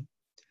tradition.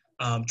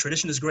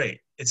 Tradition is great.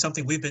 It's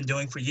something we've been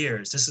doing for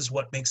years. This is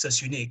what makes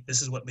us unique.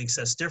 This is what makes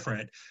us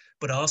different.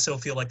 But I also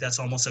feel like that's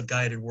almost a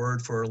guided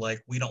word for,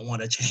 like, we don't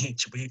want to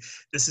change.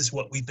 This is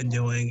what we've been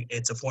doing.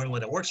 It's a formula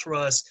that works for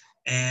us,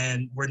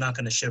 and we're not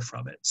going to shift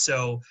from it.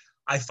 So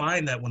I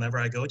find that whenever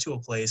I go to a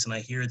place and I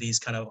hear these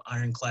kind of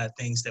ironclad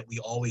things that we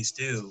always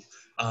do,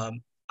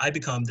 I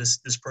become this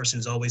person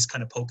who's always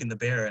kind of poking the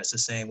bear as to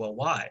saying, well,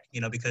 why?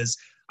 You know, because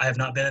I have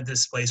not been at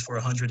this place for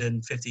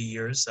 150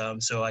 years,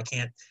 so I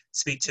can't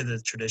speak to the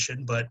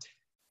tradition. But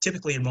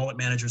typically enrollment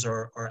managers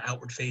are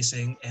outward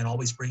facing and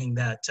always bringing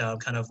that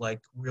kind of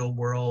like real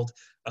world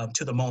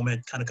to the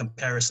moment kind of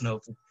comparison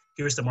of,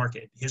 here's the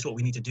market, here's what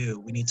we need to do.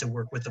 We need to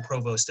work with the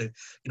provost to,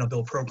 you know,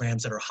 build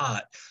programs that are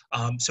hot.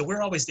 So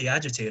we're always the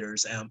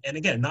agitators. And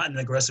again, not in an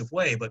aggressive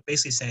way, but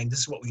basically saying this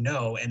is what we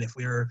know. And if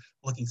we're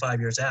looking 5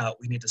 years out,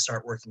 we need to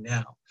start working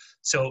now.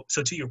 So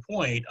to your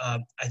point,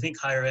 I think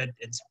higher ed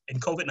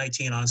and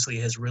COVID-19 honestly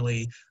has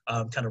really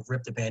kind of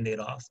ripped the Band-Aid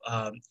off,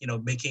 you know,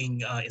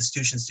 making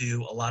institutions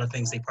do a lot of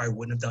things they probably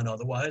wouldn't have done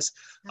otherwise.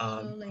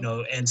 You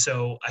know, and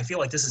so I feel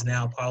like this has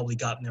now probably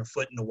gotten their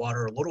foot in the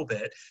water a little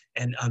bit,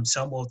 and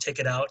some will take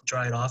it out,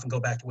 dry it off, and go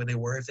back to where they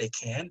were if they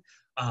can.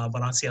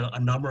 But honestly, a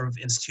number of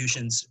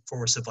institutions,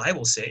 for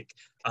survival's sake,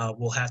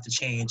 will have to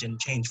change, and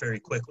change very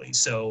quickly.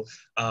 So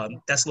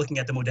that's looking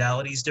at the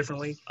modalities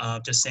differently.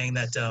 Just saying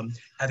that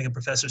having a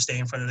professor stay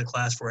in front of the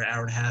class for an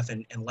hour and a half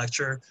and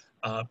lecture,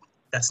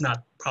 that's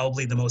not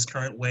probably the most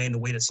current way and the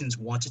way that students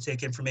want to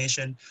take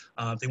information.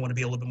 They want to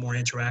be a little bit more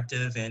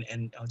interactive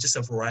and just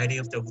a variety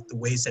of the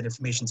ways that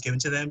information is given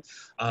to them.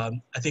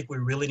 I think we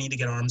really need to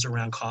get our arms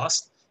around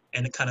cost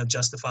and to kind of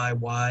justify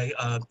why,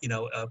 you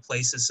know, a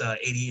place is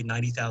 $80,000 and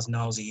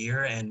 $90,000 a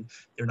year and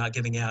they're not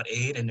giving out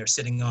aid, and they're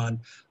sitting on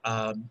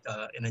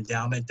an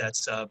endowment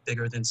that's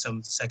bigger than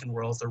some second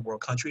world, third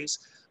world countries.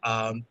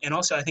 And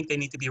also, I think they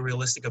need to be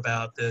realistic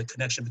about the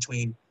connection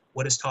between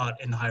what is taught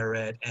in higher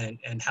ed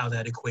and how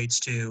that equates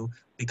to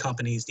the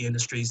companies, the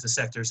industries, the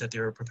sectors that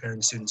they're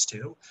preparing students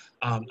to.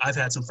 I've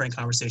had some frank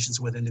conversations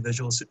with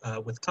individuals,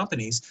 with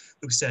companies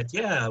who said,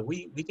 yeah,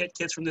 we get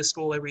kids from this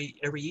school every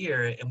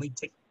year, and we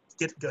take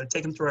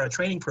them through our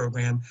training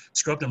program,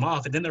 scrub them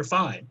off, and then they're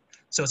fine.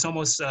 So it's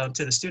almost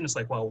to the students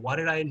like, well, why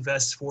did I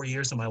invest 4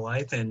 years of my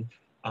life and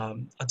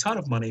a ton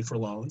of money for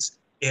loans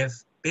if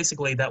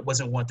basically that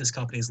wasn't what this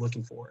company is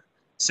looking for?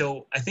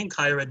 So I think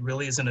higher ed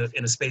really is in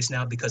a space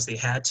now because they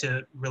had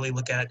to really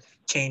look at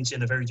change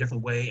in a very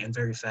different way and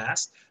very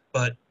fast.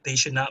 But they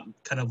should not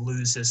kind of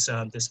lose this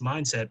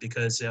mindset,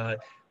 because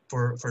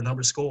for a number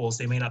of schools,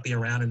 they may not be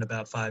around in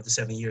about 5 to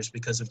 7 years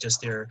because of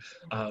just their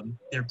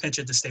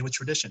penchant to stay with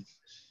tradition.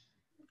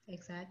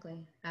 Exactly.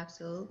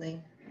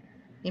 Absolutely.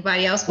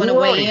 Anybody else want to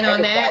weigh in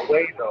on that?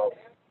 Way, though.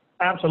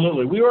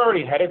 Absolutely. We were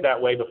already headed that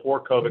way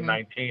before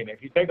COVID-19. Mm-hmm.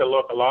 If you take a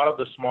look, a lot of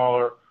the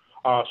smaller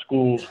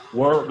schools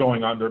were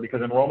going under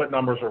because enrollment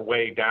numbers are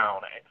way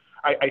down.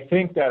 I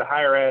think that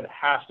higher ed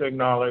has to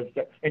acknowledge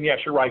that, and yes,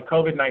 you're right,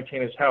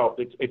 COVID-19 has helped.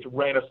 It's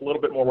made us a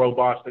little bit more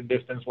robust in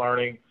distance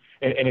learning,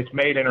 and it's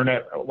made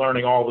internet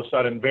learning all of a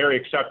sudden very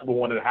acceptable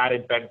when it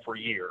hadn't been for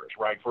years,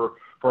 right?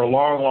 For a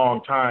long,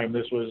 long time,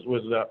 this was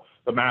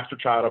the master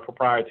child of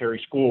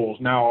proprietary schools.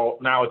 Now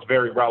it's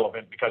very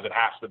relevant because it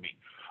has to be.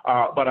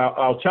 But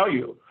I'll tell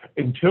you,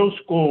 until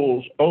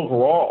schools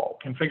overall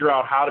can figure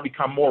out how to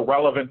become more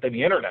relevant than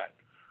the internet,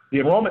 the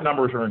enrollment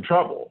numbers are in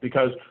trouble,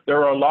 because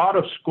there are a lot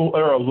of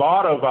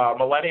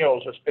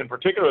millennials in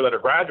particular that are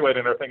graduating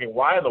and are thinking,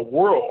 why in the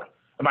world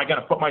am I going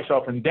to put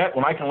myself in debt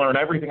when I can learn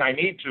everything I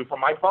need to from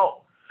my phone?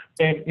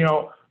 And, you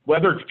know,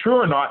 whether it's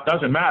true or not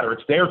doesn't matter.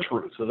 It's their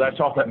truth. So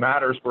that's all that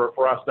matters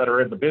for us that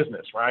are in the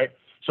business, right?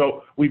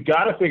 So we've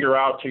got to figure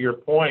out, to your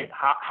point,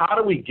 how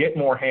do we get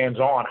more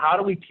hands-on? How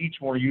do we teach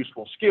more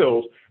useful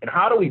skills? And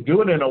how do we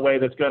do it in a way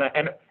that's going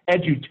to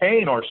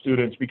edutain our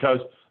students? Because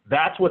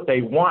that's what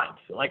they want.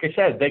 Like I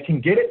said, they can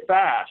get it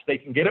fast, they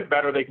can get it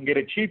better, they can get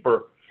it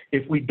cheaper.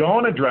 If we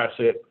don't address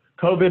it,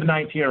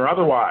 COVID-19 or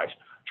otherwise,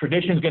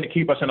 tradition is going to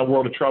keep us in a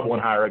world of trouble in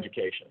higher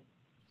education.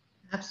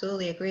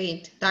 Absolutely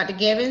agreed. Dr.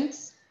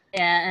 Gibbons?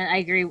 Yeah, and I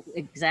agree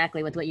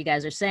exactly with what you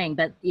guys are saying,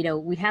 but you know,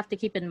 we have to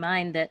keep in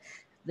mind that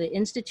the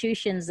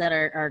institutions that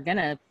are going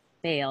to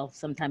fail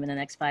sometime in the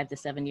next 5 to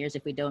 7 years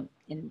if we don't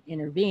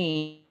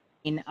intervene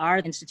are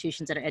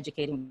institutions that are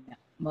educating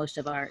most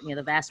of our, you know,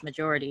 the vast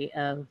majority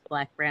of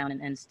Black, brown,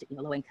 and you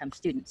know, low-income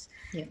students.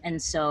 Yeah.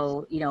 And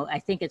so, you know, I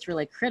think it's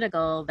really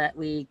critical that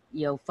we,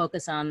 you know,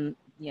 focus on,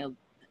 you know,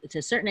 to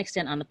a certain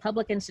extent on the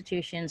public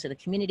institutions or the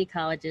community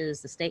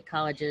colleges, the state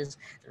colleges,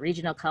 the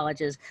regional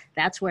colleges.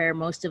 That's where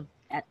most of,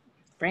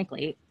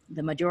 frankly,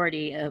 the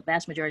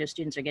vast majority of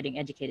students are getting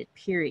educated,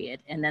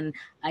 period. And then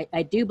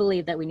I do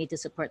believe that we need to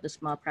support the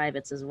small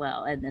privates as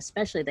well, and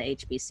especially the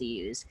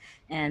HBCUs.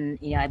 And,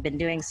 you know, I've been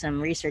doing some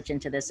research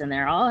into this, and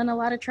they're all in a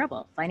lot of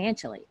trouble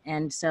financially.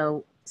 And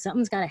so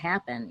something's got to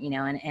happen, you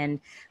know, and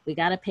we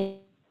got to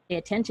pay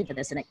attention to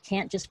this, and it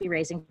can't just be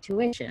raising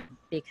tuition,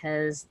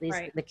 because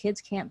the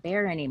kids can't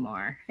bear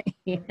anymore,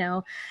 you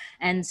know.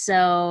 And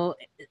so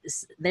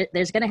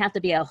there's going to have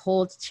to be a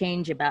whole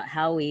change about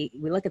how we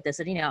look at this.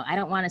 And, you know, I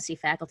don't want to see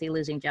faculty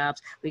losing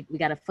jobs. We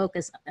got to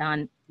focus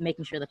on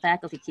making sure the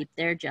faculty keep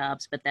their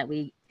jobs, but that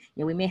we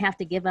may have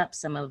to give up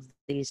some of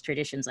these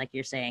traditions, like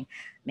you're saying.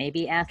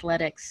 Maybe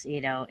athletics,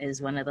 you know,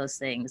 is one of those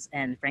things.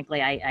 And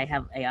frankly,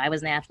 I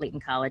was an athlete in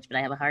college, but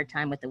I have a hard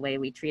time with the way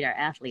we treat our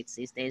athletes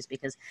these days,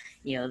 because,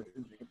 you know,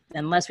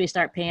 unless we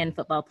start paying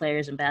football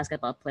players and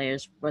basketball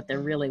players what they're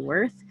really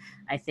worth,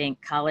 I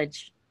think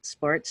college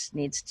sports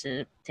needs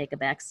to take a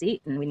back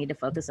seat, and we need to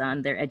focus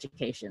on their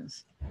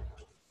educations.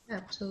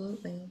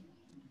 Absolutely.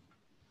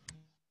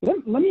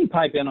 Let me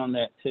pipe in on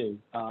that too.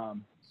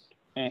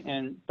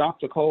 And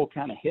Dr. Cole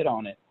kind of hit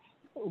on it.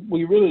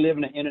 We really live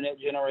in an internet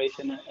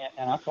generation,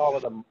 and I call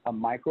it a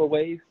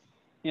microwave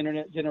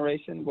internet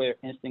generation, where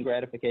instant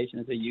gratification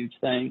is a huge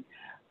thing.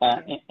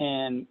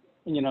 And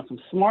you know, some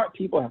smart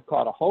people have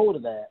caught a hold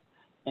of that,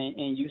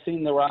 and you've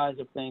seen the rise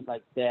of things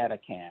like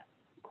DataCamp,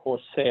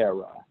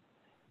 Coursera,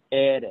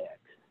 edX,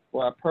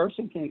 where a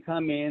person can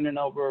come in and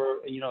over,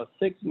 you know,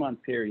 a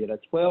 6-month period, a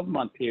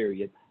 12-month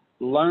period,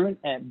 learn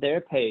at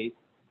their pace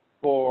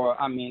for,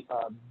 I mean,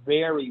 a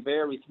very,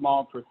 very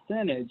small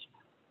percentage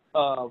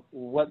of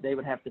what they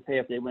would have to pay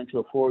if they went to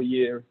a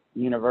 4-year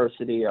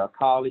university or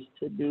college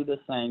to do the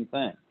same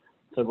thing.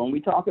 So when we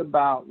talk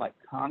about like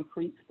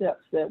concrete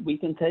steps that we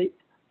can take,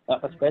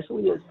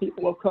 especially as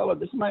people of color,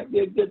 this might be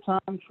a good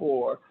time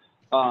for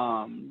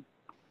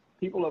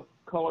people of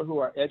color who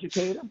are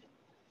educated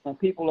and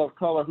people of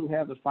color who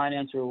have the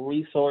financial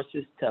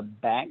resources to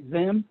back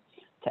them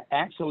to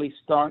actually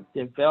start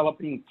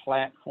developing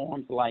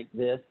platforms like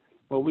this,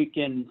 where we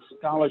can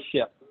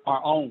scholarship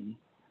our own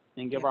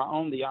and give our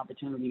own the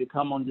opportunity to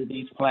come onto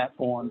these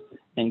platforms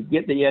and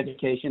get the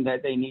education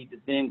that they need to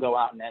then go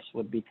out and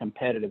actually be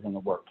competitive in the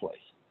workplace.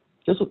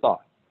 Just a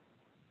thought.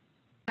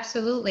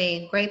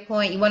 Absolutely. Great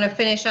point. You want to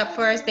finish up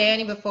for us,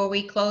 Danny, before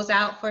we close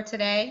out for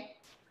today?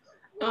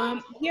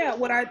 Yeah,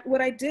 what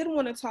I did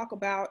want to talk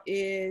about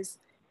is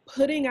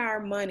putting our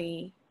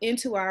money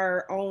into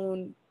our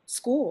own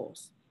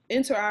schools,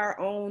 into our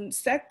own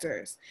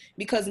sectors,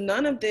 because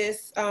none of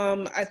this,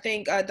 I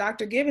think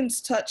Dr.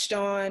 Gibbons touched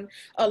on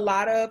a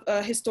lot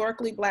of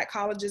historically Black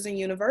colleges and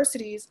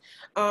universities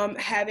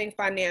having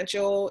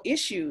financial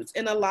issues.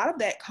 And a lot of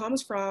that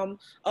comes from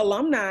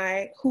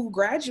alumni who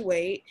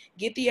graduate,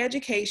 get the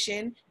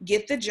education,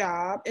 get the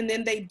job, and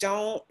then they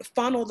don't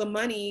funnel the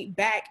money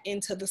back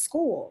into the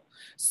school.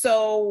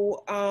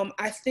 So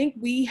I think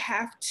we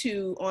have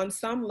to, on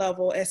some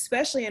level,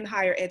 especially in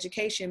higher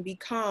education,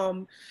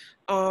 become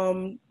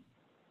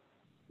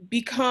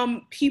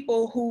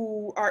people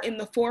who are in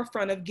the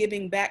forefront of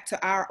giving back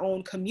to our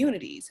own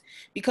communities.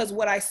 Because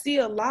what I see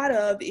a lot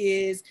of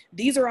is,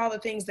 these are all the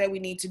things that we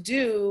need to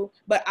do,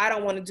 but I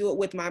don't want to do it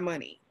with my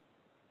money.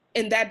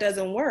 And that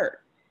doesn't work.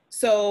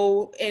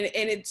 So, and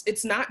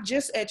it's not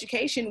just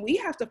education. We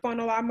have to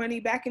funnel our money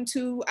back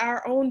into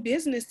our own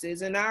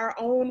businesses and our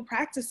own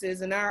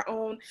practices and our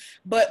own,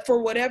 but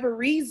for whatever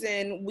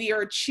reason, we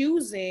are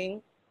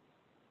choosing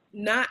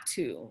not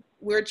to.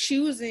 We're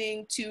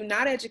choosing to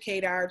not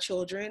educate our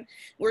children.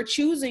 We're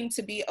choosing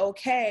to be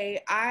okay.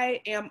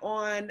 I am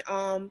on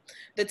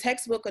the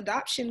textbook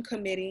adoption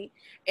committee,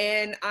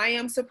 and I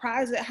am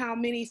surprised at how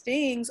many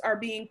things are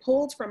being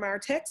pulled from our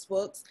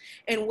textbooks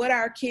and what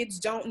our kids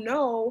don't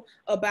know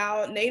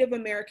about Native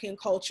American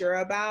culture,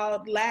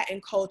 about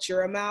Latin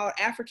culture, about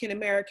African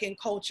American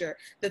culture.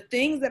 The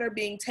things that are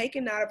being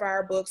taken out of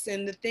our books,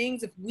 and the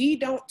things, if we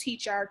don't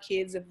teach our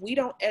kids, if we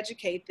don't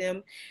educate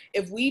them,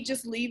 if we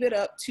just leave it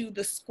up to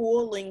the schooling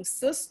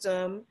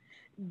system,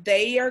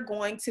 they are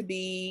going to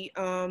be,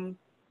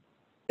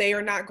 they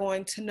are not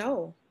going to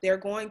know. They're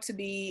going to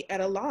be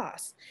at a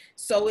loss.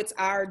 So it's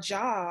our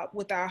job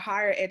with our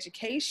higher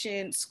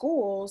education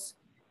schools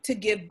to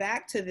give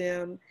back to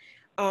them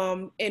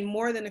in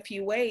more than a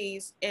few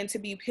ways, and to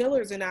be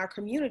pillars in our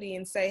community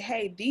and say,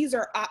 hey, these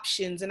are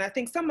options. And I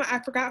think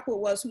I forgot who it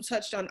was who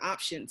touched on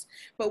options,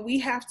 but we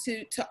have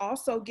to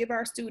also give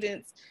our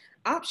students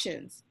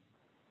options.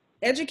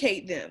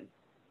 Educate them.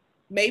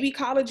 Maybe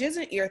college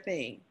isn't your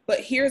thing,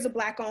 but here's a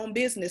Black-owned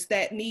business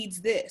that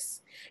needs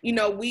this. You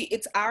know,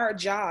 it's our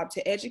job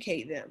to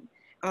educate them.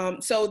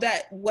 So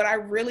that what I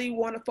really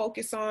want to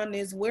focus on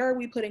is, where are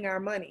we putting our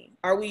money?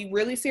 Are we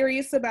really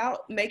serious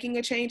about making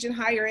a change in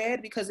higher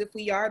ed? Because if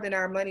we are, then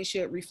our money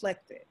should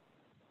reflect it.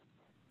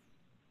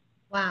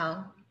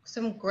 Wow,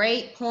 some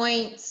great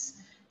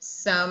points,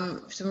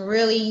 some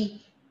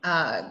really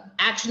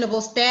actionable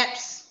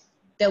steps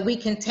that we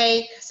can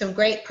take, some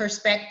great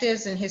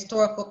perspectives and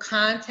historical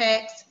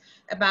context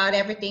about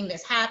everything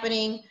that's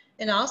happening,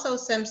 and also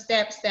some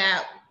steps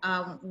that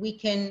we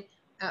can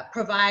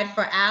provide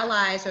for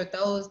allies or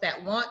those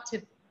that want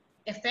to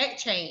affect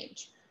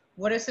change.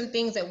 What are some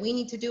things that we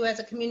need to do as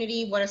a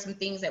community? What are some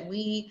things that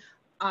we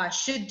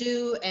should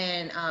do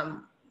and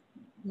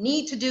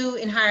need to do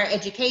in higher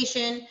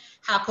education?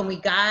 How can we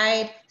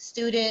guide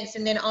students?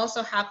 And then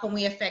also, how can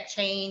we affect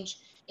change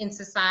in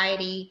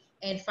society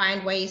and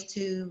find ways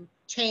to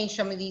change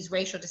some of these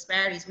racial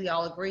disparities? We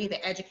all agree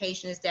that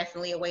education is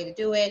definitely a way to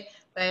do it,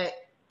 but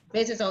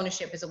business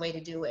ownership is a way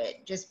to do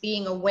it. Just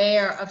being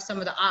aware of some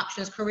of the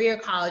options. Career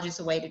college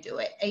is a way to do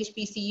it.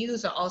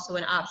 HBCUs are also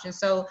an option.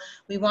 So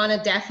we want to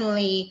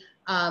definitely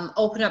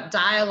open up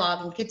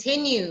dialogue and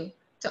continue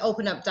to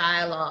open up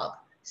dialogue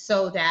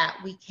so that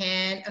we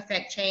can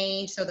affect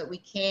change, so that we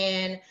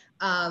can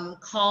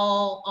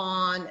call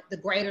on the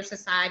greater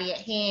society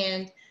at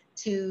hand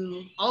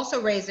to also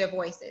raise their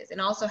voices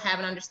and also have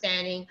an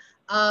understanding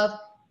of,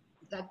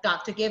 like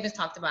Dr. Givens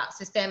talked about,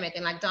 systemic,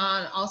 and like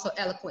Don also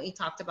eloquently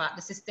talked about,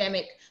 the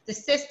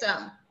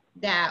system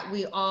that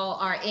we all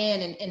are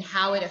in, and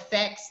how it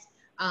affects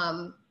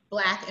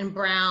Black and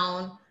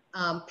Brown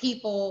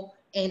people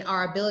and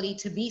our ability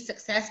to be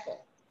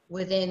successful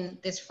within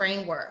this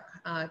framework.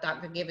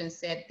 Dr. Givens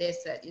said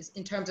this, is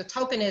in terms of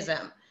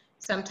tokenism.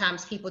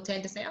 Sometimes people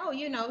tend to say, oh,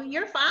 you know,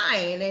 you're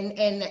fine.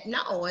 And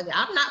no,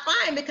 I'm not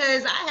fine,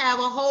 because I have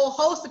a whole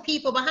host of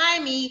people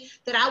behind me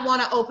that I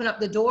want to open up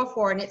the door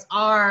for. And it's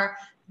our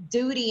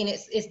duty, and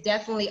it's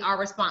definitely our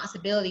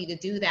responsibility to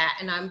do that.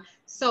 And I'm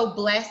so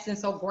blessed and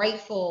so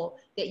grateful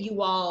that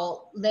you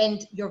all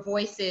lend your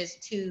voices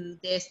to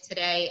this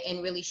today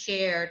and really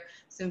shared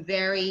some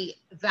very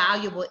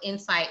valuable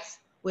insights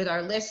with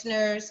our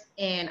listeners.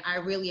 And I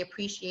really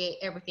appreciate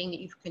everything that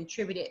you've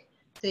contributed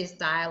to this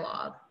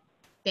dialogue.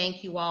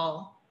 Thank you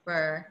all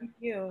for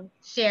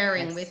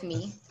sharing with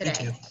me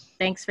today.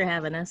 Thanks for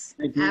having us.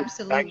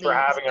 Absolutely. Thanks for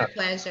having us. It's a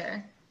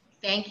pleasure.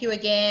 Thank you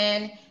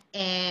again,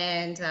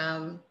 and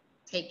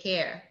take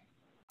care.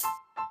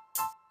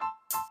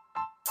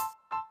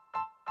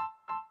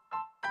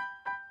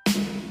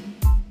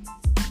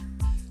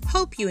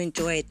 Hope you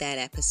enjoyed that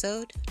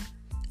episode.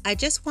 I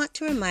just want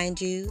to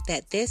remind you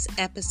that this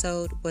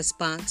episode was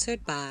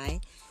sponsored by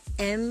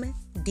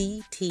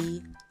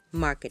MDT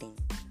Marketing.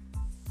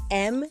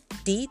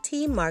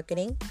 MDT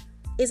Marketing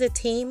is a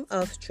team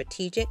of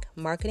strategic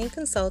marketing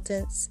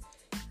consultants,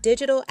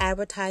 digital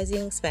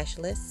advertising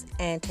specialists,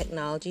 and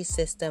technology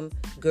system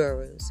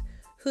gurus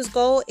whose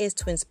goal is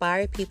to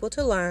inspire people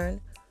to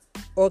learn,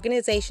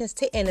 organizations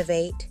to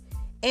innovate,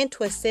 and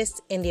to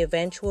assist in the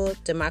eventual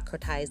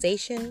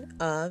democratization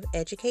of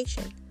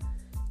education.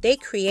 They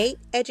create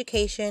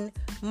education,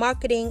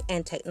 marketing,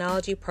 and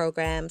technology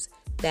programs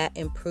that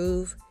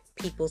improve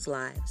people's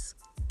lives.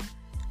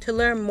 To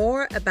learn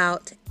more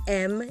about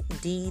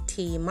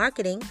MDT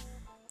Marketing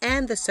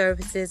and the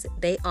services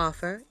they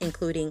offer,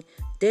 including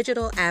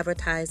digital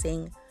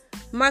advertising,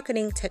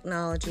 marketing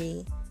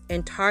technology,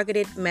 and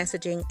targeted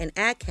messaging and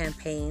ad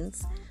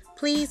campaigns,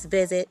 please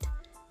visit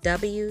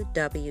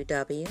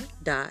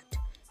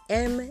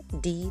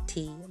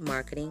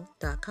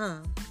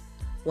www.mdtmarketing.com.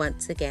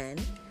 Once again,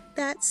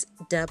 that's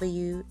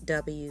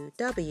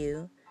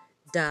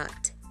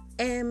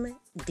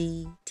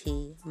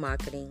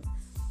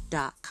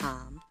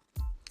www.mdtmarketing.com.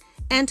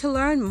 And to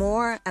learn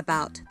more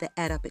about the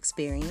EdUp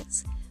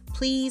experience,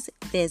 please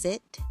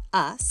visit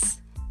us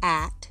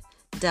at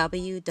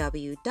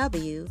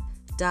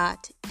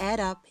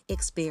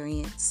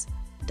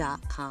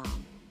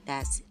www.edupexperience.com.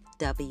 That's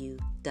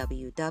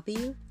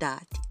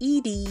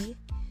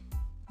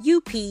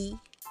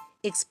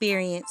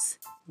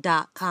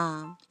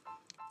www.edupexperience.com.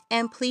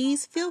 And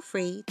please feel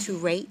free to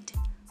rate,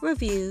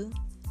 review,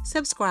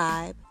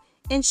 subscribe,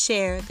 and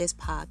share this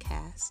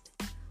podcast.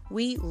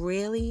 We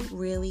really,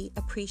 really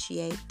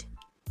appreciate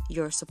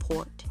your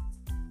support.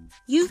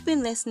 You've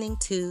been listening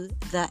to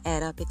the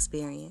EdUp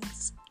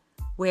Experience,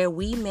 where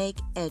we make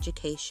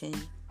education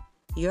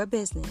your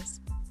business,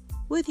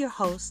 with your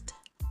host,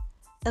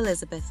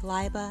 Elizabeth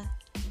Liba,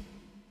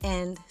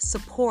 and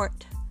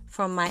support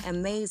from my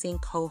amazing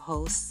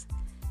co-hosts,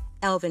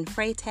 Elvin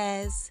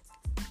Freitas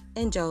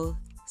and Joe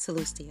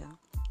Salustio.